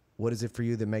is it for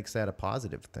you that makes that a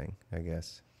positive thing, I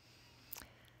guess?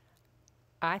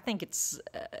 I think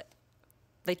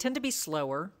they tend to be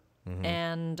slower,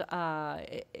 and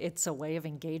it's a way of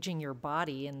engaging your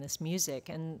body in this music.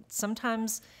 And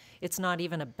sometimes it's not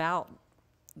even about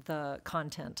the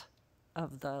content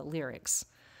of the lyrics.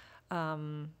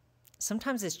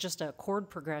 Sometimes it's just a chord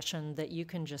progression that you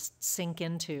can just sink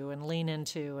into and lean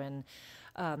into and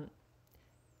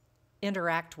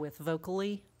interact with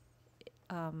vocally.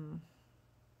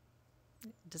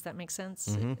 Does that make sense?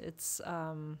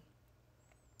 Mm-hmm.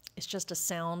 It's just a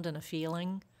sound and a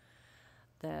feeling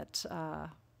that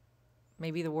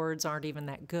maybe the words aren't even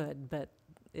that good, but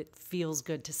it feels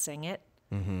good to sing it.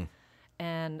 Mm-hmm.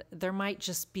 And there might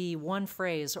just be one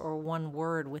phrase or one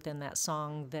word within that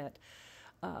song that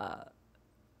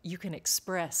you can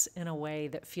express in a way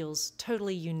that feels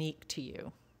totally unique to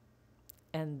you.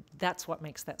 And that's what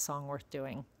makes that song worth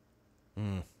doing.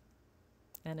 Mm.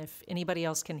 And if anybody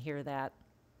else can hear that,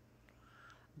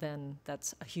 then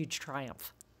that's a huge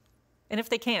triumph. And if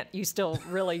they can't, you still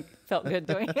really felt good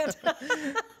doing it.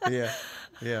 Yeah,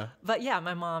 yeah. But yeah,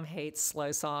 my mom hates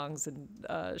slow songs, and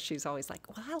she's always like,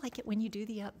 well, I like it when you do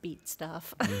the upbeat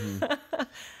stuff. Mm-hmm.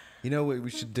 You know what we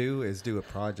should do is do a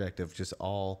project of just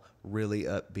all really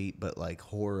upbeat but like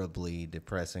horribly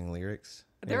depressing lyrics.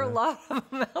 There are a lot of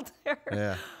them out there.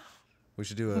 Yeah, we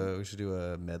should do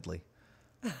a medley.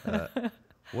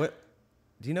 What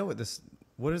do you know?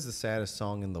 What is the saddest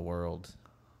song in the world?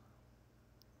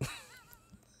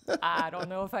 I don't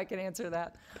know if I can answer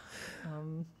that.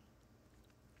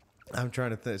 I'm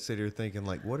trying to sit here thinking,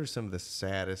 like, what are some of the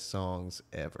saddest songs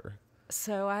ever?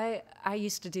 So I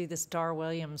used to do this Dar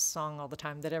Williams song all the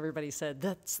time that everybody said,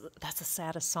 that's the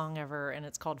saddest song ever, and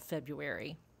it's called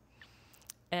February.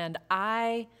 And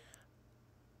I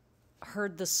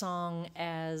heard the song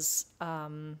as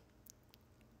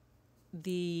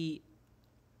the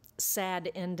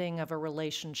sad ending of a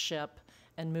relationship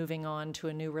and moving on to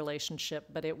a new relationship,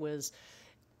 but it was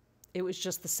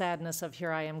just the sadness of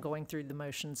here I am going through the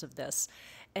motions of this.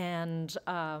 And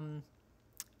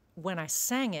when I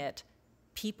sang it,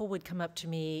 people would come up to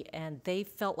me and they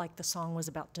felt like the song was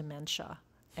about dementia.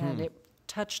 And it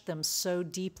touched them so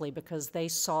deeply because they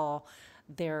saw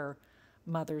their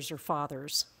mothers or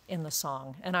fathers in the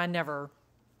song. And I never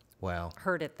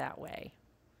heard it that way.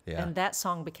 Yeah. And that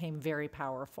song became very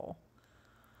powerful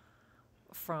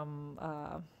from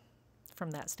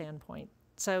that standpoint.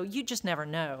 So you just never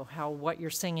know how what you're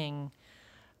singing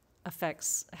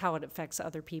affects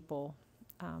other people.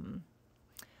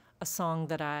 A song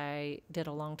that I did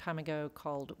a long time ago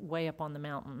called "Way Up on the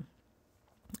Mountain,"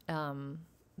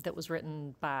 that was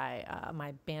written by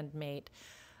my bandmate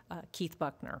Keith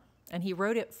Buckner, and he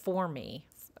wrote it for me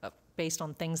based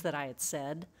on things that I had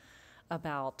said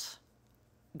about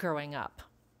growing up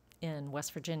in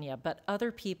West Virginia. But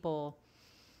other people.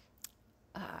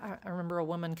 I remember a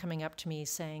woman coming up to me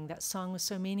saying that song was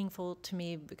so meaningful to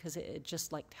me because it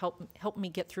just like helped me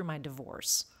get through my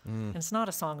divorce. And it's not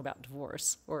a song about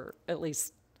divorce, or at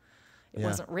least it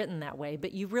wasn't written that way.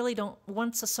 But you really don't,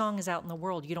 once a song is out in the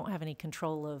world, you don't have any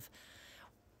control of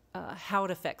how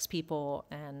it affects people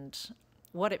and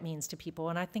what it means to people.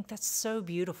 And I think that's so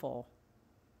beautiful.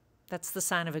 That's the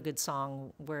sign of a good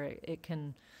song, where it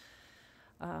can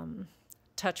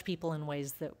touch people in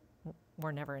ways that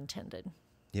were never intended.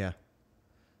 Yeah,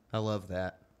 I love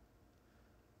that.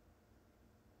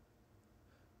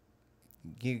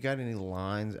 You got any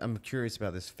lines? I'm curious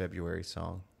about this February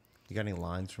song. You got any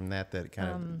lines from that kind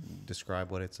of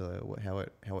describe what it's how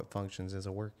it functions as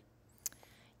a work?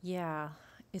 Yeah,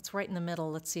 it's right in the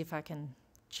middle. Let's see if I can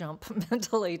jump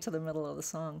mentally to the middle of the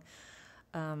song.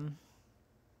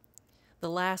 The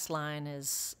last line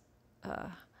is,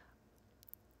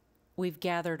 we've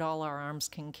gathered all our arms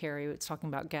can carry. It's talking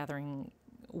about gathering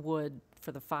wood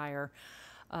for the fire.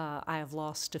 I have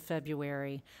lost to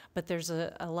February. But there's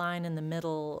a line in the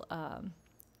middle.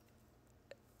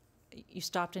 You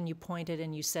stopped and you pointed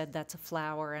and you said, "That's a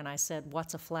flower." And I said,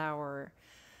 "What's a flower?"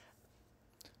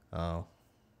 Oh.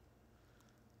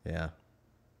 Yeah.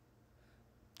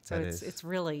 So it's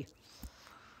really.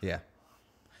 Yeah.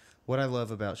 What I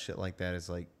love about shit like that is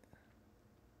like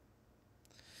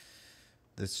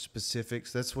the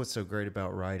specifics. That's what's so great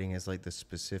about writing, is like the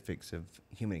specifics of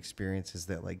human experiences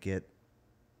that like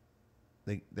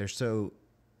they're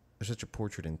such a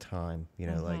portrait in time, you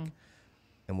know, like,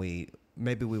 and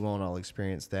maybe we won't all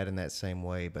experience that in that same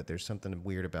way, but there's something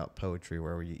weird about poetry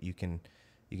where you can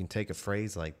take a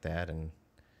phrase like that and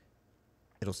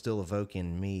it'll still evoke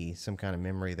in me some kind of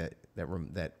memory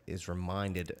that is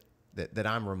reminded that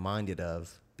I'm reminded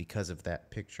of because of that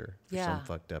picture for some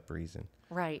fucked up reason.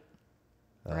 Right.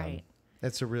 Right.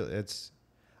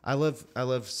 I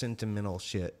love sentimental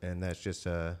shit, and that's just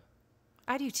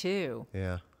I do too.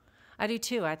 Yeah. I do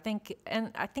too. I think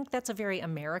that's a very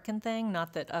American thing.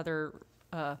 Not that other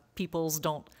peoples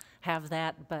don't have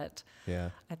that, but yeah,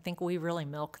 I think we really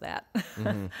milk that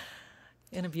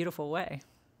in a beautiful way.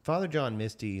 Father John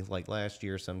Misty, like last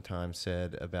year sometime,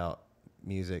 said about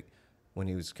music when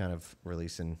he was kind of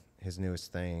releasing his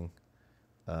newest thing.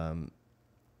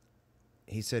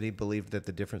 he said he believed that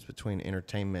the difference between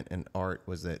entertainment and art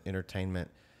was that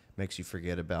entertainment makes you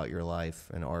forget about your life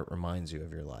and art reminds you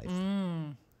of your life.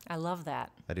 I love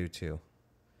that. I do too.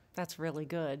 That's really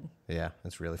good. Yeah,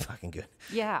 that's really fucking good.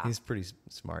 Yeah. He's pretty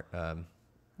smart.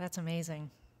 That's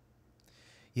amazing.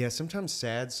 Yeah, sometimes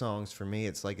sad songs for me,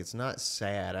 it's like it's not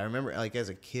sad. I remember like as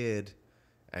a kid,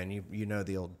 and you know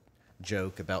the old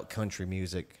joke about country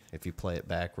music if you play it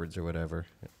backwards or whatever.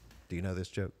 Do you know this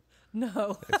joke?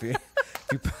 No. If you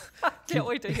Can't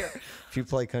wait to hear. if you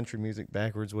play country music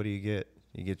backwards, what do you get?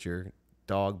 You get your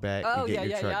dog back. Oh, you get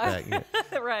your truck back. You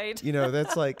get, Right. you know,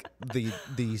 that's like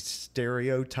the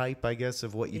stereotype, I guess,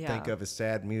 of what you think Yeah. of as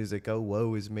sad music. Oh,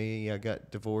 woe is me. I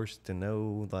got divorced, and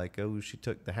oh, like, oh, she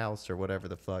took the house or whatever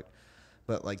the fuck.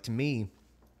 But like to me,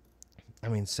 I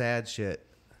mean, sad shit.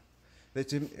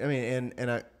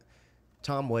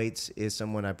 Tom Waits is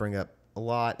someone I bring up a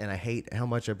lot, and I hate how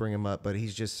much I bring him up, but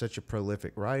he's just such a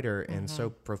prolific writer and so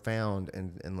profound,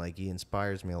 and like he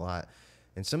inspires me a lot.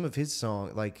 And some of his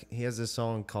song, like he has this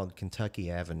song called Kentucky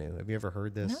Avenue. Have you ever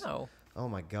heard this? No. Oh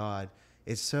my God.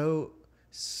 It's so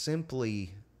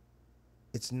simply,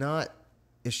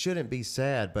 it shouldn't be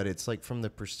sad, but it's like from the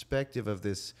perspective of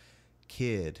this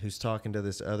kid who's talking to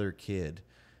this other kid.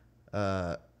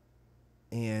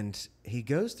 And he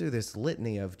goes through this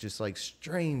litany of just like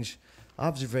strange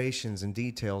observations and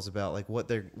details about like what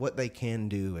they can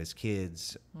do as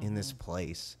kids in this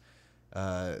place.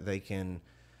 They can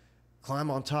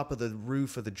climb on top of the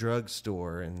roof of the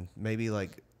drugstore and maybe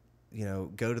like, you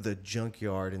know, go to the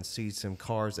junkyard and see some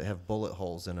cars that have bullet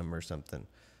holes in them or something.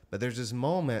 But there's this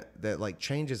moment that like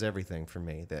changes everything for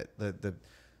me, that the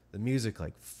music,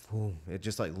 like, boom, it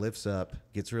just like lifts up,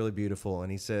 gets really beautiful.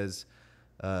 And he says,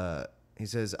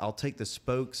 I'll take the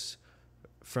spokes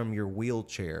from your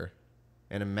wheelchair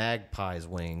and a magpie's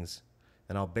wings,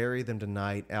 and I'll bury them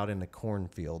tonight out in the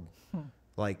cornfield.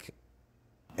 Like,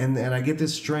 and I get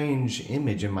this strange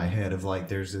image in my head of like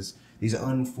there's these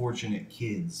unfortunate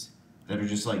kids that are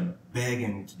just like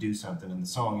begging to do something, and the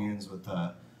song ends with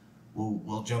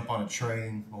we'll jump on a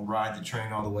train, we'll ride the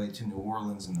train all the way to New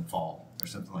Orleans in the fall or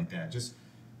something like that. Just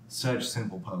such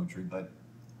simple poetry, but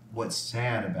what's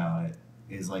sad about it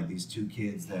is like these two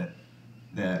kids that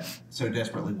so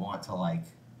desperately want to like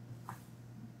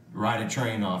ride a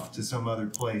train off to some other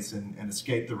place and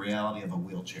escape the reality of a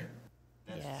wheelchair.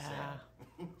 That's sad.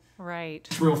 Right.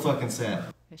 It's real fucking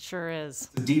sad. It sure is.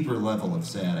 It's a deeper level of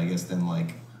sad, I guess, than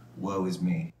like, woe is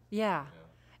me. Yeah.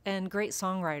 And great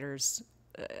songwriters,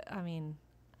 I mean,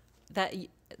 that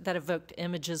evoked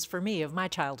images for me of my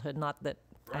childhood, not that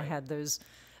I had those.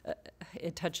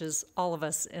 It touches all of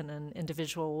us in an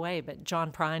individual way, but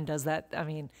John Prine does that. I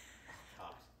mean,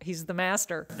 he's the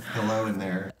master. Hello in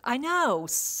there. I know,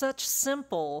 such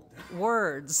simple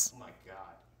words. Oh my God.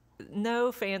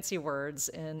 No fancy words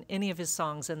in any of his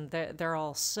songs, and they're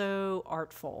all so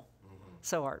artful.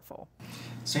 So artful.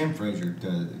 Sam Fraser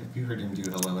have you heard him do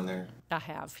Hello in There? I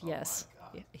have, yes.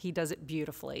 My God. He does it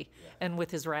beautifully. Yeah. And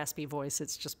with his raspy voice,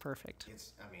 it's just perfect. Yeah.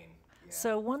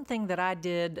 So one thing that I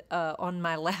did on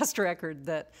my last record,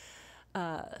 that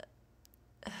the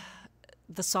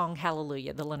song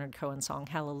Hallelujah, the Leonard Cohen song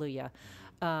Hallelujah,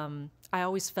 I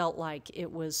always felt like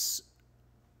it was,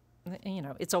 you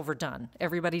know, it's overdone.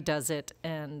 Everybody does it,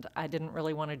 and I didn't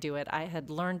really want to do it. I had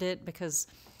learned it because,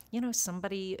 you know,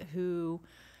 somebody who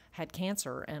had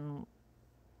cancer and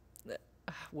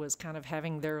was kind of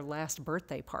having their last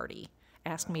birthday party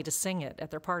asked me to sing it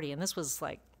at their party, and this was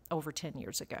like over 10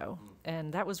 years ago.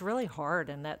 And that was really hard,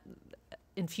 and that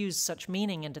infused such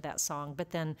meaning into that song.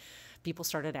 But then people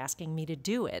started asking me to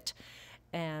do it,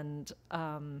 and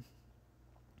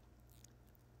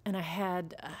I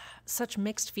had such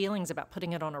mixed feelings about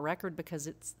putting it on a record because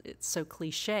it's so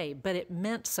cliche, but it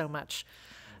meant so much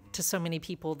to so many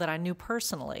people that I knew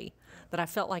personally that I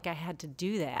felt like I had to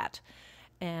do that.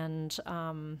 And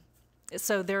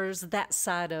so there's that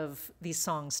side of these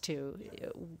songs too.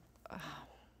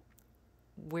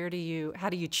 How do you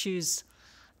choose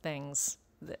things?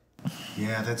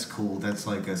 Yeah, that's cool. That's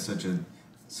like such a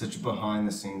behind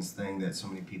the scenes thing that so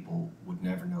many people would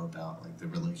never know about, like the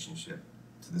relationship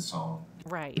to the song.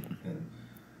 Right. And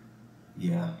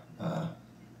yeah,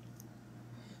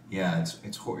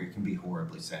 it can be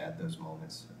horribly sad, those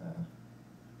moments.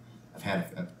 I've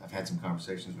had some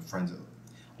conversations with friends.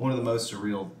 One of the most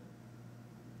surreal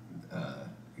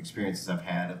experiences I've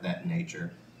had of that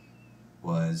nature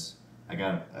was I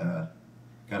got a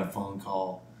phone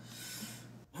call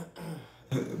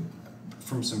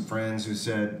from some friends who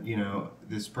said, you know,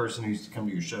 this person who used to come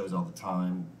to your shows all the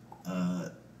time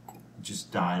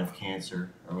just died of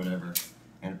cancer or whatever,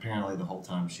 and apparently the whole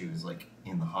time she was like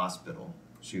in the hospital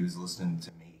she was listening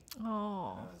to me.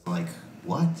 Oh. I was like,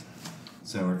 what?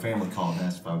 So her family called and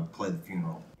asked if I would play the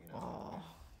funeral.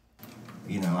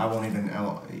 I won't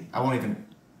even.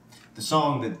 The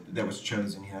song that was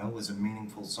chosen, was a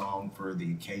meaningful song for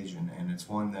the occasion, and it's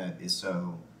one that is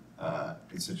so.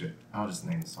 It's such a. I'll just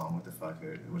name the song. What the fuck?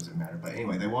 What does it matter? But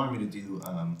anyway, they wanted me to do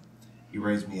 "You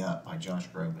Raise Me Up" by Josh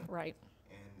Groban. Right.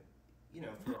 And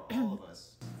for all of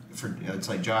us, it's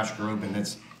like Josh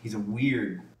Groban. He's a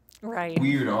weird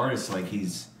artist. Like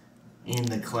he's in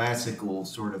the classical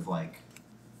sort of like.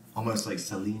 Almost like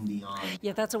Celine Dion.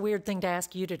 Yeah, that's a weird thing to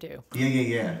ask you to do.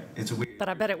 Yeah. It's a weird. But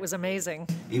I bet it was amazing.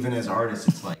 Even as artists,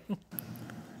 it's like,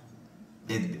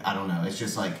 I don't know. It's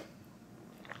just like,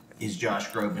 is Josh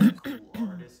Groban a cool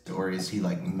artist, or is he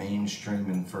like mainstream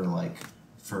and for like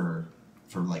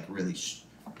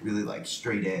really like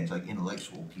straight edge, like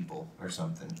intellectual people or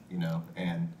something,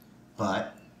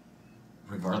 but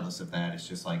regardless of that, it's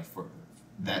just like for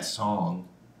that song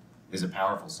is a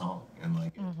powerful song, and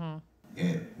like. Mm-hmm.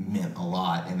 It meant a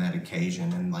lot in that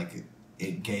occasion, and like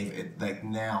it gave it like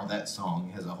now that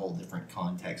song has a whole different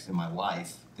context in my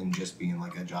life than just being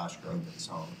like a Josh Groban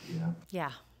song,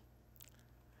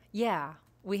 Yeah,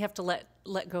 we have to let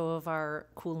go of our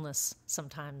coolness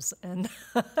sometimes and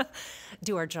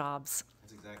do our jobs.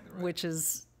 That's exactly right. Which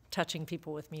is touching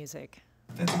people with music.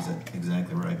 That's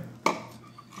exactly right.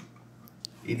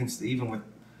 Even with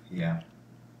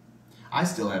I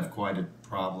still have quite a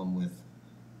problem with.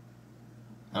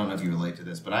 I don't know if you relate to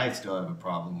this, but I still have a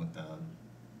problem with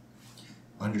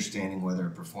understanding whether a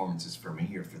performance is for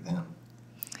me or for them.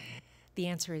 The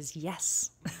answer is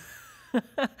yes.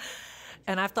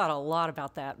 And I've thought a lot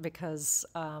about that because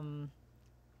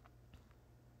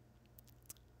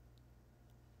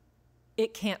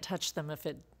it can't touch them if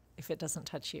it doesn't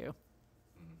touch you.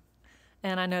 Mm-hmm.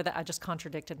 And I know that I just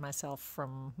contradicted myself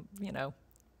from,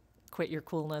 quit your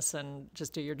coolness and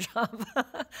just do your job. Well,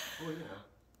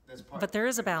 but there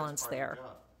is a balance there.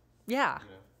 Yeah.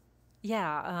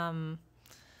 Yeah.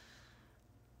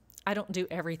 I don't do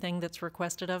everything that's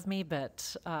requested of me,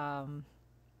 but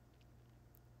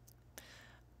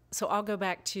so I'll go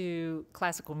back to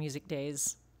classical music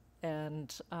days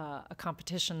and a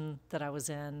competition that I was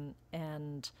in,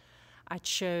 and I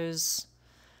chose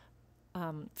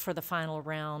for the final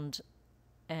round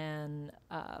an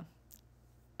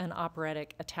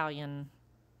operatic Italian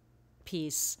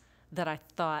piece that I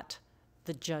thought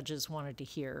the judges wanted to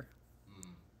hear.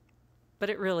 But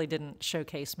it really didn't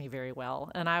showcase me very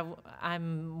well. And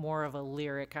I'm more of a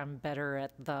lyric. I'm better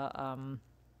at the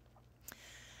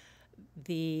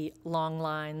long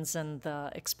lines and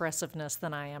the expressiveness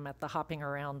than I am at the hopping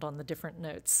around on the different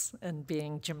notes and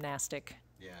being gymnastic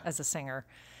as a singer.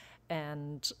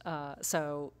 And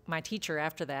so my teacher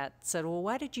after that said, well,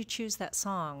 why did you choose that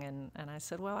song? And I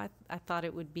said, well, I thought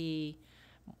it would be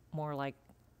more like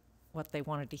what they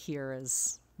wanted to hear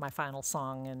as my final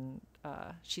song. And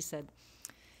she said,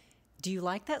 do you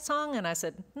like that song? And I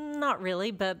said, not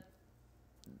really,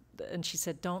 and she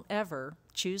said, don't ever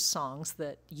choose songs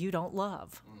that you don't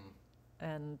love.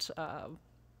 And damn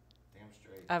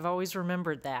straight. I've always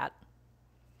remembered that.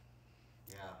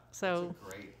 Yeah. So,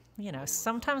 great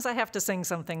sometimes I have to sing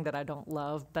something that I don't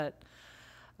love, but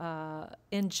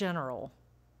in general,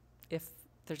 if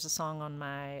there's a song on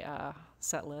my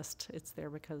set list, it's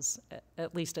there because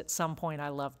at least at some point I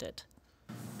loved it.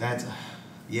 That's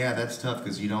tough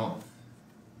because you don't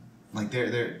like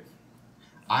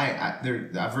I've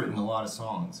written a lot of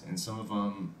songs, and some of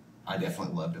them I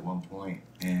definitely loved at one point,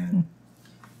 and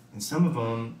some of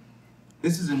them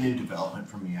this is a new development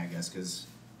for me, I guess, because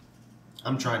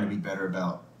I'm trying to be better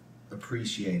about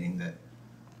appreciating that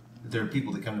there are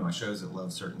people that come to my shows that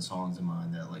love certain songs of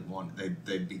mine that like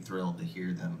they'd be thrilled to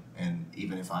hear them, and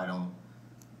even if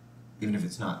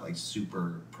it's not like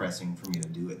super pressing for me to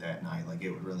do it that night, like it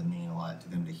would really mean a lot to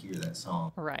them to hear that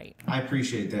song. Right. I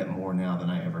appreciate that more now than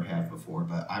I ever have before,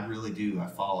 but I really do. I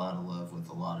fall out of love with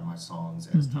a lot of my songs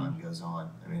as time goes on.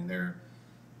 I mean,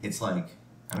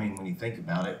 when you think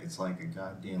about it, it's like a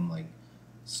goddamn like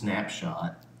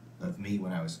snapshot of me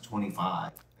when I was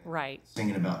 25. Right.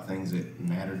 Singing about things that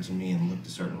mattered to me and looked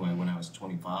a certain way when I was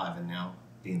 25, and now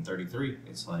being 33,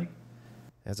 it's like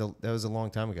that was a long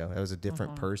time ago. That was a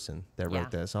different person that wrote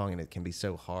that song, and it can be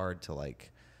so hard to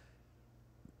like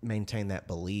maintain that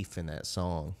belief in that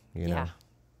song. You know? Yeah,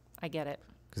 I get it.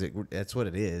 Because that's what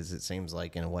it is. It seems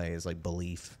like in a way is like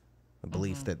belief, a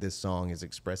belief that this song is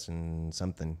expressing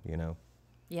something.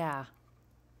 Yeah.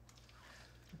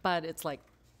 But it's like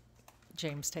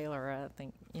James Taylor, I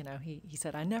think, he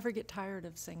said, I never get tired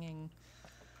of singing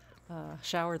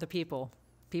Shower the People.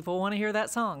 People want to hear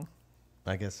that song.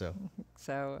 I guess so.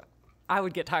 So I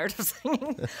would get tired of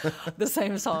singing the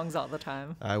same songs all the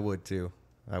time. I would too.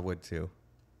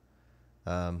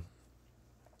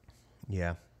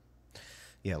 Yeah.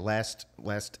 Yeah. Last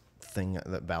thing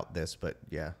about this, but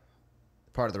yeah,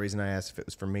 part of the reason I asked if it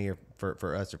was for me or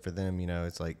for us or for them, you know,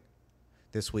 it's like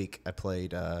this week I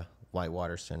played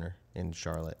Whitewater Center in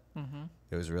Charlotte. Mm-hmm.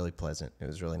 It was really pleasant. It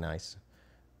was really nice.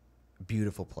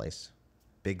 Beautiful place.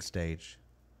 Big stage.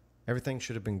 Everything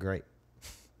should have been great.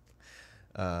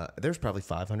 There's probably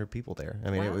 500 people there.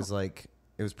 I mean, Wow.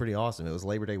 it was pretty awesome. It was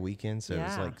Labor Day weekend, so it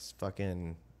was Yeah. like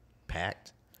fucking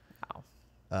packed.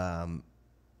 Wow.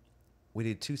 We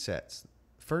did 2 sets.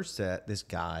 First set, this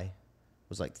guy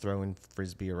was like throwing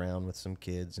frisbee around with some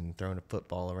kids and throwing a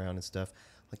football around and stuff,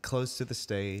 like close to the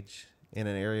stage in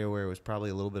an area where it was probably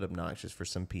a little bit obnoxious for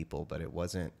some people, but it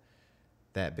wasn't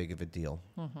that big of a deal.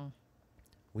 Mm-hmm.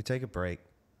 We take a break.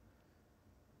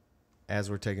 As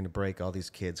we're taking a break, all these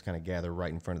kids kind of gather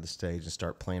right in front of the stage and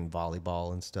start playing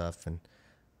volleyball and stuff. And,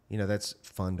 you know, that's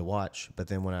fun to watch. But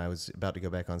then when I was about to go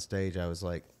back on stage, I was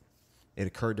like, it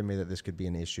occurred to me that this could be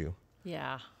an issue.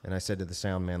 Yeah. And I said to the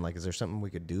sound man, like, is there something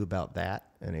we could do about that?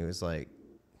 And he was like,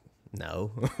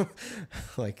 no.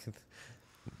 Like,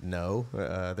 no,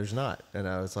 there's not. And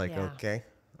I was like, Yeah. okay,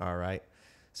 all right.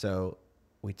 So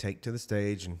we take to the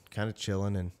stage and kind of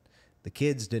chilling, and the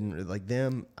kids didn't like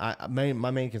them. My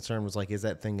main concern was like, is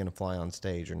that thing going to fly on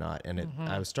stage or not? And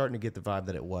I was starting to get the vibe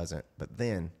that it wasn't. But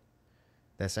then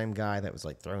that same guy that was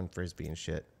like throwing frisbee and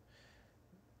shit,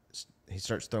 he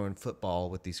starts throwing football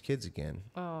with these kids again.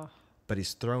 Oh. But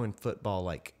he's throwing football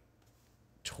like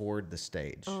toward the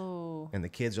stage. Oh. And the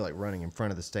kids are like running in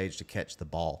front of the stage to catch the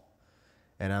ball.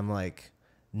 And I'm like,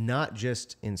 not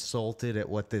just insulted at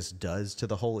what this does to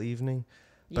the whole evening,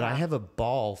 but I Yeah. have a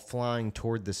ball flying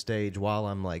toward the stage while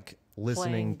I'm like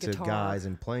listening Playing to guitar. guys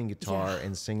and playing guitar Yeah.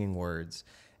 and singing words.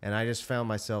 And I just found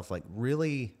myself like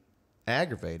really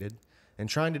aggravated and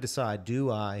trying to decide, do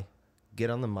I get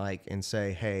on the mic and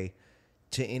say, hey,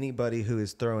 to anybody who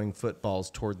is throwing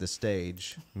footballs toward the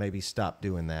stage, maybe stop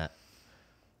doing that?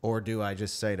 Or do I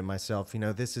just say to myself, you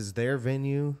know, this is their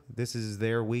venue, this is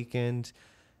their weekend.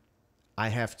 I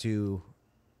have to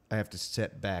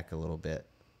step back a little bit.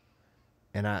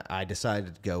 And I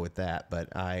decided to go with that, but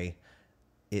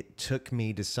it took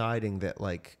me deciding that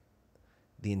like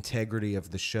the integrity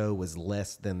of the show was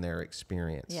less than their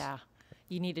experience. Yeah.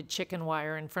 You needed chicken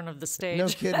wire in front of the stage. No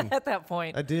kidding. At that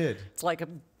point. I did. It's like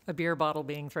a beer bottle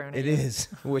being thrown at It you. is,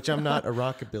 which I'm not a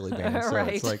rockabilly band, so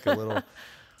Right. it's like a little,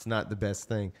 it's not the best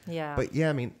thing. Yeah. But yeah,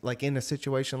 I mean, like in a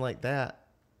situation like that,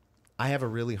 I have a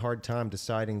really hard time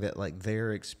deciding that like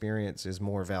their experience is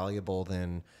more valuable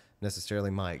than necessarily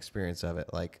my experience of it.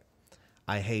 Like,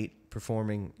 I hate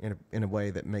performing in a way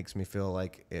that makes me feel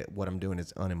like what I'm doing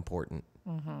is unimportant.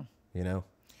 Mm-hmm. You know?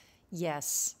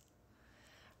 Yes.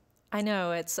 I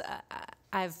know. It's.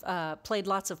 I've played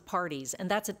lots of parties, and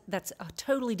that's a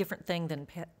totally different thing than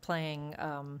playing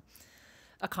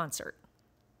a concert.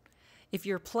 If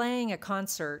you're playing a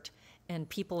concert and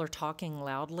people are talking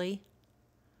loudly,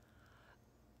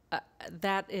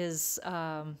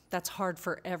 that's hard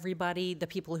for everybody, the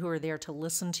people who are there to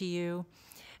listen to you.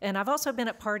 And I've also been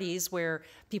at parties where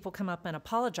people come up and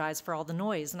apologize for all the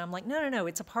noise, and I'm like, no,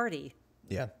 it's a party.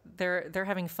 Yeah. They're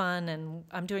having fun, and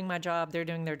I'm doing my job, they're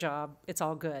doing their job. It's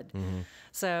all good. Mm-hmm.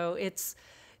 So it's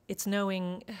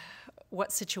knowing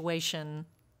what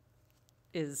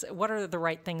are the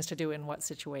right things to do in what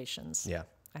situations. Yeah.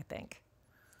 I think.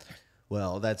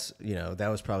 Well, that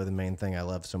was probably the main thing I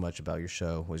loved so much about your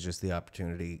show was just the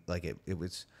opportunity. Like it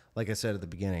was, like I said at the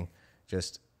beginning,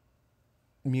 just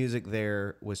music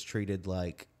there was treated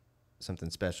like something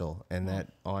special. And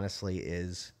that honestly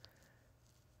is,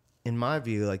 in my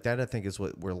view, like that I think is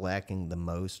what we're lacking the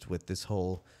most with this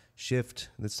whole shift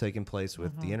that's taking place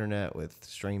with the internet, with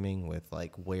streaming, with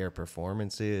like where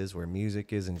performance is, where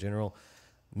music is in general.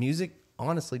 Music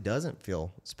honestly doesn't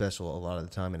feel special a lot of the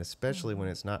time, and especially when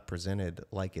it's not presented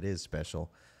like it is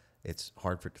special, it's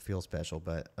hard for it to feel special.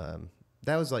 But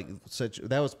that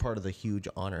was part of the huge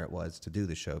honor it was to do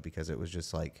the show, because it was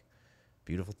just like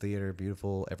beautiful theater,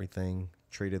 beautiful everything,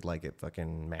 treated like it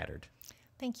fucking mattered.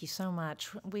 Thank you so much.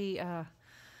 We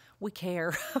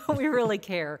care. We really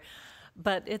care.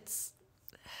 But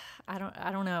I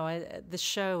don't know. The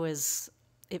show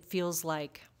it feels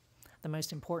like the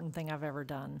most important thing I've ever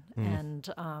done. And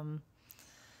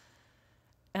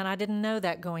I didn't know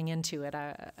that going into it.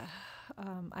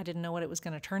 I didn't know what it was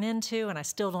going to turn into, and I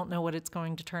still don't know what it's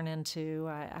going to turn into.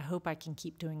 I hope I can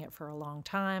keep doing it for a long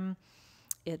time.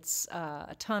 It's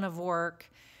a ton of work.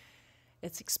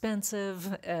 It's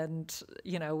expensive, and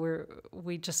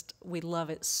we love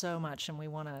it so much, and we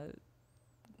want to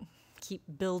keep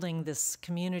building this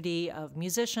community of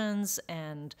musicians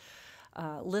and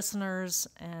listeners,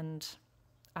 and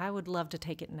I would love to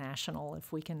take it national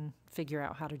if we can figure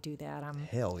out how to do that.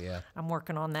 Hell yeah. I'm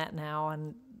working on that now,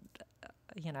 and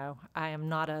I am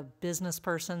not a business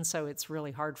person, so it's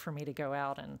really hard for me to go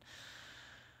out and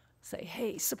say,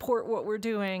 hey, support what we're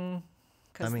doing,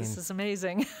 because this is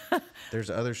amazing. There's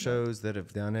other shows that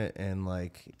have done it, and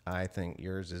I think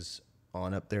yours is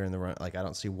on up there in the run. I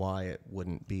don't see why it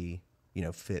wouldn't be,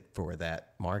 fit for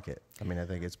that market. I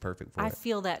think it's perfect for it. I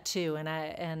feel that too,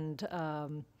 and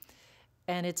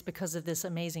it's because of this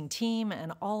amazing team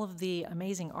and all of the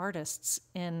amazing artists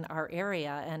in our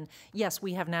area. And yes,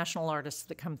 we have national artists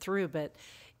that come through, but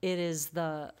it is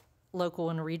the local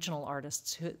and regional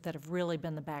artists that have really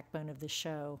been the backbone of this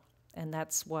show. And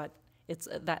that's where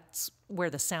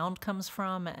the sound comes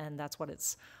from, and that's what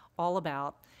it's all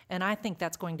about. And I think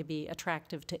that's going to be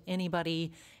attractive to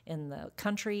anybody in the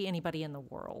country, anybody in the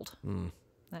world.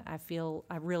 I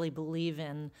really believe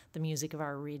in the music of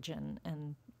our region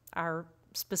and our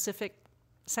specific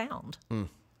sound.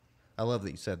 I love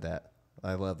that you said that.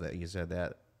 I love that you said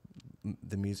that.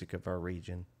 The music of our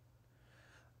region.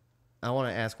 I want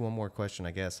to ask one more question,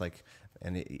 I guess,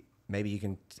 maybe you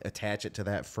can attach it to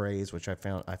that phrase, which I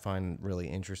find really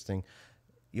interesting.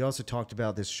 You also talked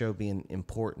about this show being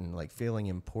important, feeling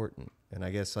important, and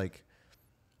I guess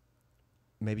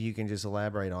maybe you can just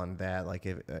elaborate on that.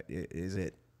 Is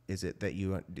it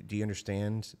that do you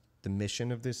understand the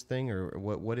mission of this thing, or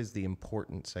what is the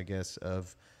importance, I guess,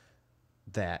 of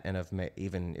that, and of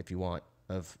even if you want,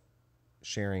 of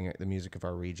sharing the music of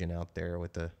our region out there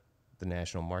with the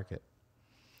national market?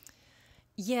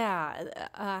 Yeah,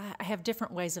 I have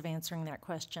different ways of answering that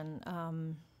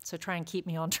question, so try and keep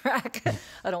me on track.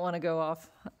 I don't want to go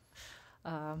off.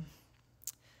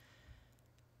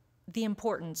 The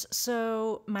importance.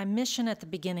 So my mission at the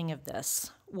beginning of this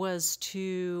was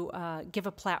to give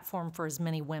a platform for as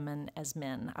many women as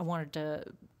men. I wanted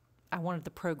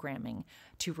the programming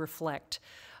to reflect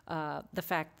the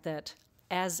fact that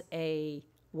as a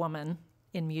woman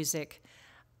in music,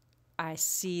 I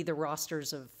see the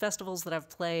rosters of festivals that I've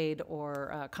played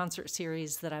or concert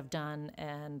series that I've done,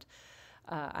 and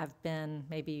I've been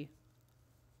maybe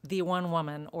the one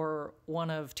woman or one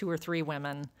of two or three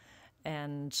women,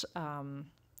 and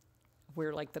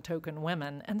we're like the token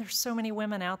women. And there's so many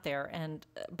women out there,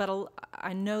 but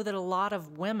I know that a lot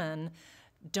of women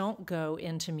don't go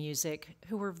into music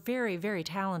who are very, very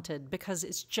talented because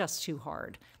it's just too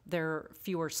hard. There are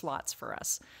fewer slots for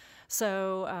us.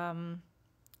 So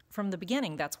from the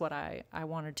beginning, that's what I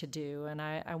wanted to do. And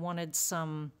I wanted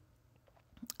some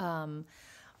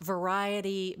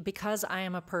variety, because I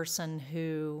am a person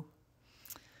who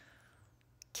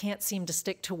can't seem to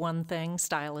stick to one thing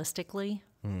stylistically.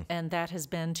 And that has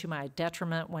been to my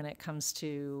detriment when it comes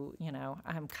to,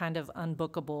 I'm kind of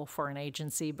unbookable for an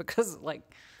agency because,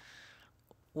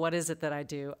 what is it that I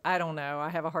do? I don't know. I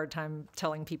have a hard time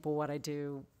telling people what I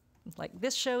do.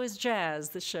 This show is jazz,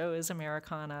 this show is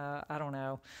Americana, I don't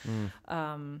know.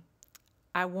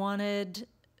 I wanted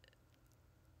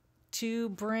to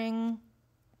bring,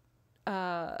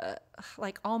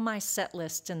 all my set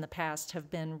lists in the past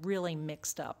have been really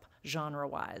mixed up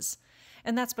genre-wise.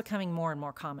 And that's becoming more and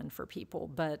more common for people.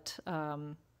 But,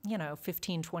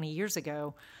 15, 20 years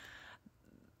ago,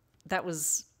 that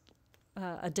was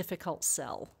a difficult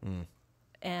sell.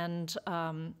 And,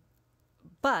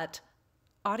 but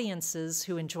audiences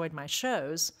who enjoyed my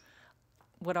shows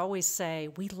would always say,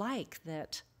 we like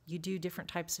that you do different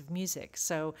types of music.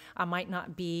 So I might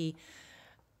not be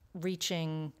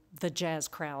reaching the jazz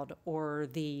crowd or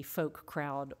the folk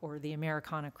crowd or the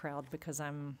Americana crowd because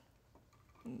I'm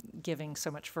giving so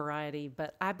much variety,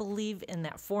 but I believe in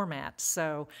that format.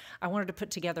 So I wanted to put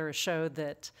together a show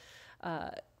that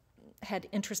had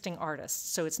interesting artists.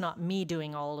 So it's not me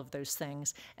doing all of those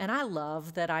things. And I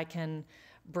love that I can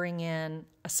bring in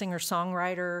a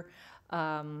singer-songwriter,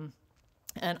 an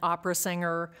opera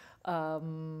singer, a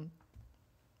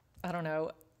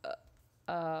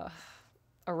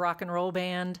rock and roll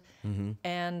band,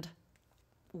 and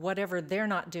whatever they're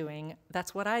not doing,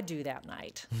 that's what I do that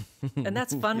night. And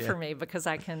that's fun for me because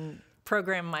I can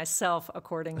program myself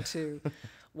according to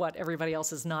what everybody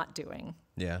else is not doing.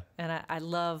 Yeah. And I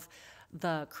love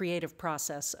the creative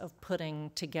process of putting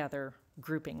together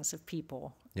groupings of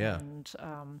people. Yeah. And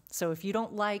so if you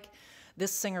don't like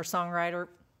this singer-songwriter,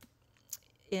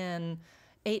 in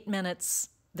 8 minutes,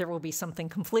 there will be something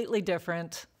completely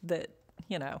different that,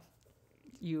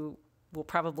 you will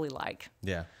probably like.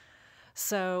 Yeah.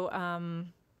 So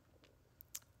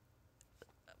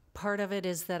part of it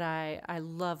is that I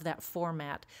love that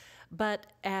format. But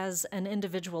as an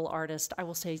individual artist, I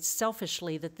will say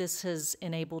selfishly that this has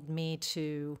enabled me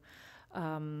to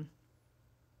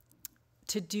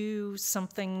do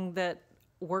something that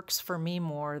works for me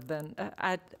more than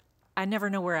I never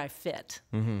know where I fit.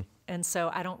 Mm-hmm. And so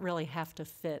I don't really have to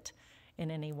fit in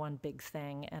any one big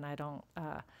thing, and I don't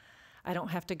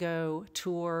have to go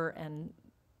tour and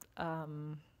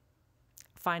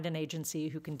find an agency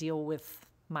who can deal with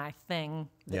my thing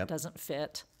that doesn't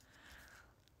fit.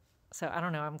 So I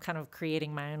don't know, I'm kind of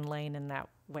creating my own lane in that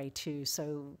way too.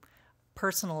 So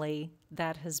personally,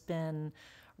 that has been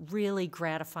really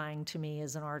gratifying to me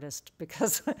as an artist,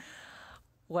 because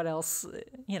what else,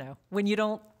 when you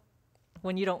don't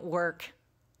work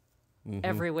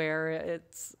everywhere,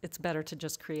 it's better to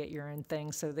just create your own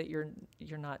thing, so that you're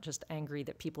not just angry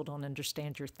that people don't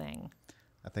understand your thing.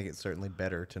 I think it's certainly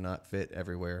better to not fit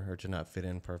everywhere, or to not fit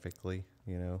in perfectly,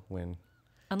 when...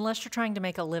 Unless you're trying to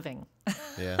make a living.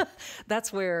 Yeah.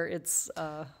 That's where it's...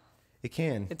 it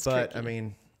can, it's but, tricky. I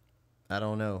mean, I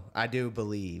don't know. I do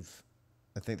believe...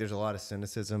 I think there's a lot of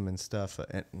cynicism and stuff,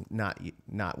 and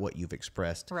not what you've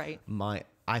expressed. Right.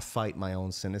 I fight my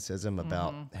own cynicism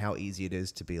about how easy it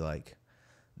is to be like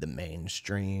the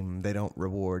mainstream. They don't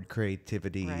reward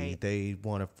creativity. Right. They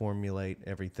want to formulate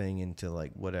everything into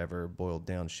like whatever boiled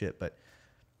down shit. But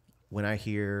when I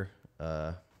hear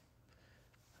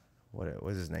what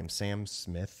was his name? Sam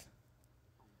Smith.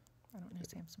 I don't know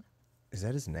Sam Smith. Is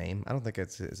that his name? I don't think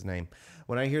that's his name.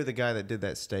 When I hear the guy that did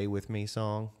that "Stay With Me"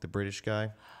 song, the British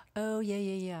guy. Oh,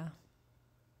 yeah.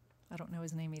 I don't know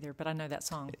his name either, but I know that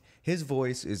song. His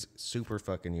voice is super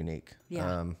fucking unique.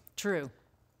 Yeah, true.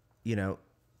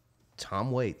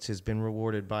 Tom Waits has been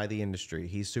rewarded by the industry.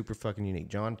 He's super fucking unique.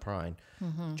 John Prine.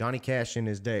 Johnny Cash in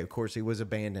his day. Of course, he was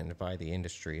abandoned by the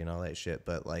industry and all that shit,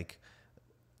 but like...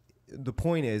 The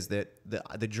point is that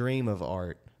the dream of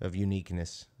art, of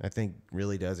uniqueness, I think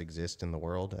really does exist in the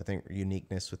world. I think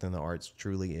uniqueness within the arts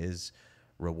truly is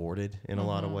rewarded in a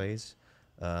lot of ways.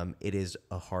 It is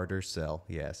a harder sell,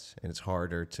 yes, and it's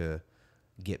harder to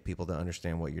get people to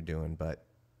understand what you're doing. But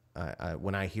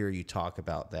when I hear you talk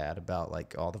about that, about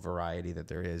like all the variety that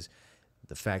there is,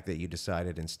 the fact that you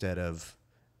decided instead of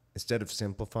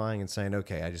simplifying and saying,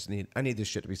 okay, I need this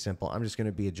shit to be simple, I'm just going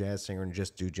to be a jazz singer and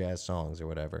just do jazz songs or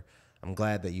whatever. I'm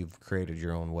glad that you've created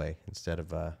your own way instead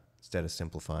of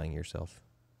simplifying yourself.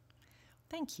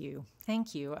 Thank you.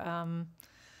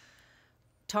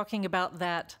 Talking about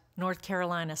that North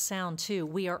Carolina sound too,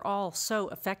 we are all so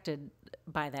affected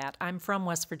by that. I'm from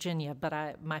West Virginia,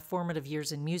 but my formative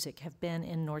years in music have been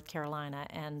in North Carolina,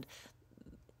 and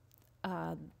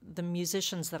the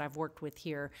musicians that I've worked with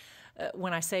here,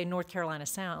 when I say North Carolina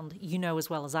sound, you know as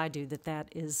well as I do that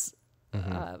is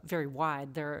very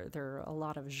wide. There are a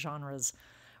lot of genres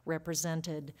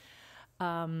represented.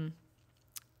 And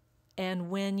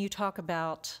when you ask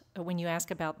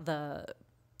about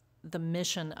the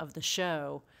mission of the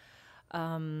show,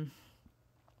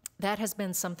 that has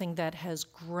been something that has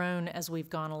grown as we've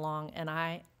gone along, and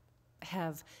I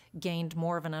have gained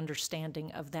more of an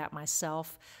understanding of that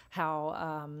myself,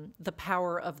 how the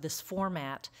power of this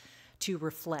format to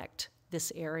reflect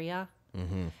this area.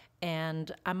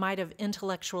 And I might have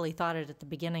intellectually thought it at the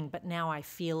beginning, but now I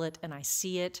feel it and I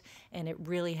see it, and it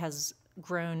really has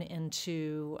grown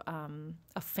into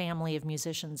a family of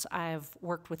musicians. I've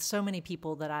worked with so many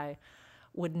people that I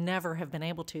would never have been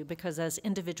able to, because as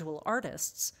individual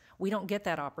artists, we don't get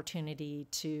that opportunity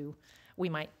we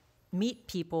might meet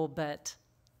people, but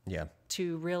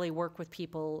to really work with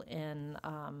people in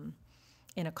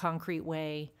a concrete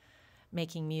way,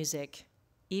 making music,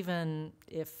 even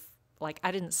if, like,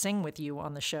 I didn't sing with you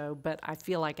on the show, but I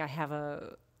feel like I have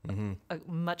a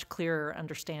much clearer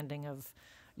understanding of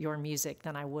your music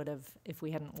than I would have if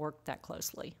we hadn't worked that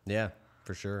closely. Yeah,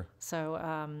 for sure.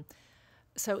 So,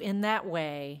 so in that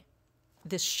way,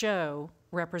 this show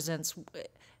represents,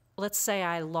 let's say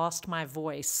I lost my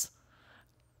voice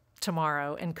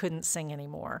tomorrow and couldn't sing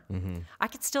anymore. I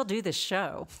could still do this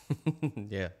show.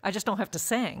 Yeah. I just don't have to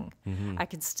sing. I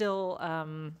could still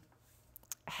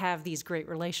have these great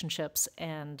relationships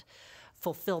and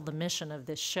fulfill the mission of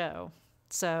this show.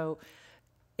 So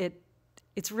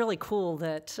it's really cool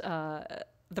that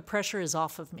the pressure is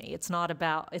off of me. It's not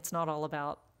all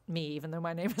about me, even though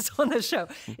my name is on the show.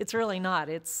 It's really not.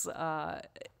 It's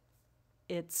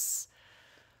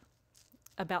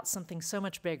about something so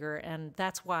much bigger, and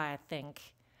that's why I think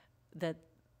that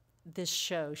this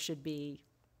show should be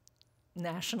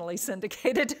nationally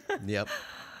syndicated. Yep.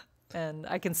 And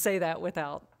I can say that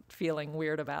without feeling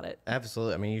weird about it.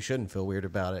 Absolutely. I mean, you shouldn't feel weird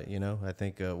about it, I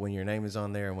think when your name is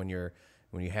on there and when you're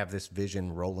when you have this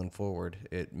vision rolling forward,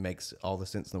 it makes all the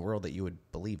sense in the world that you would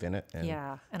believe in it. And,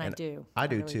 yeah, and I do. I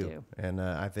do really too. do. And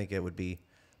I think it would be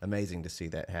amazing to see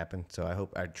that happen. So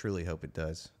I truly hope it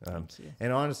does. Thank you.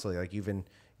 And honestly, like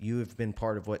you have been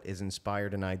part of what has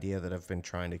inspired an idea that I've been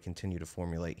trying to continue to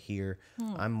formulate here.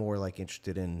 I'm more like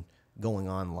interested in going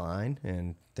online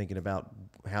and thinking about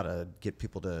how to get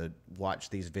people to watch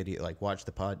these videos, like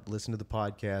listen to the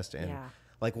podcast. And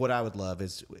like what I would love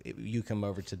is you come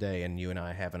over today and you and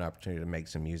I have an opportunity to make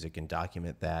some music and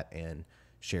document that and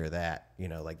share that,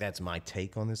 like that's my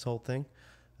take on this whole thing.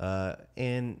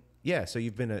 And yeah, so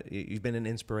you've been an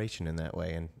inspiration in that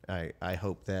way. And I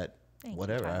hope that Thank you,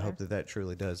 I Tyler. hope that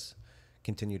truly does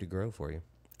continue to grow for you.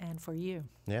 And for you.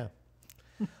 Yeah.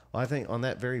 Well, I think on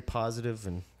that very positive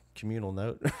and communal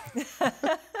note,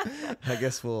 I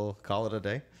guess we'll call it a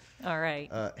day. All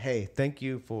right. Hey, thank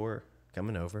you for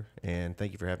coming over, and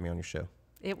thank you for having me on your show.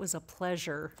 It was a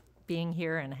pleasure being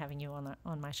here and having you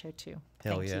on my show too.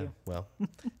 Hell Thank yeah. you. Well,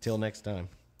 till next time.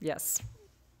 Yes.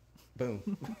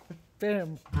 Boom.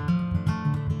 Boom.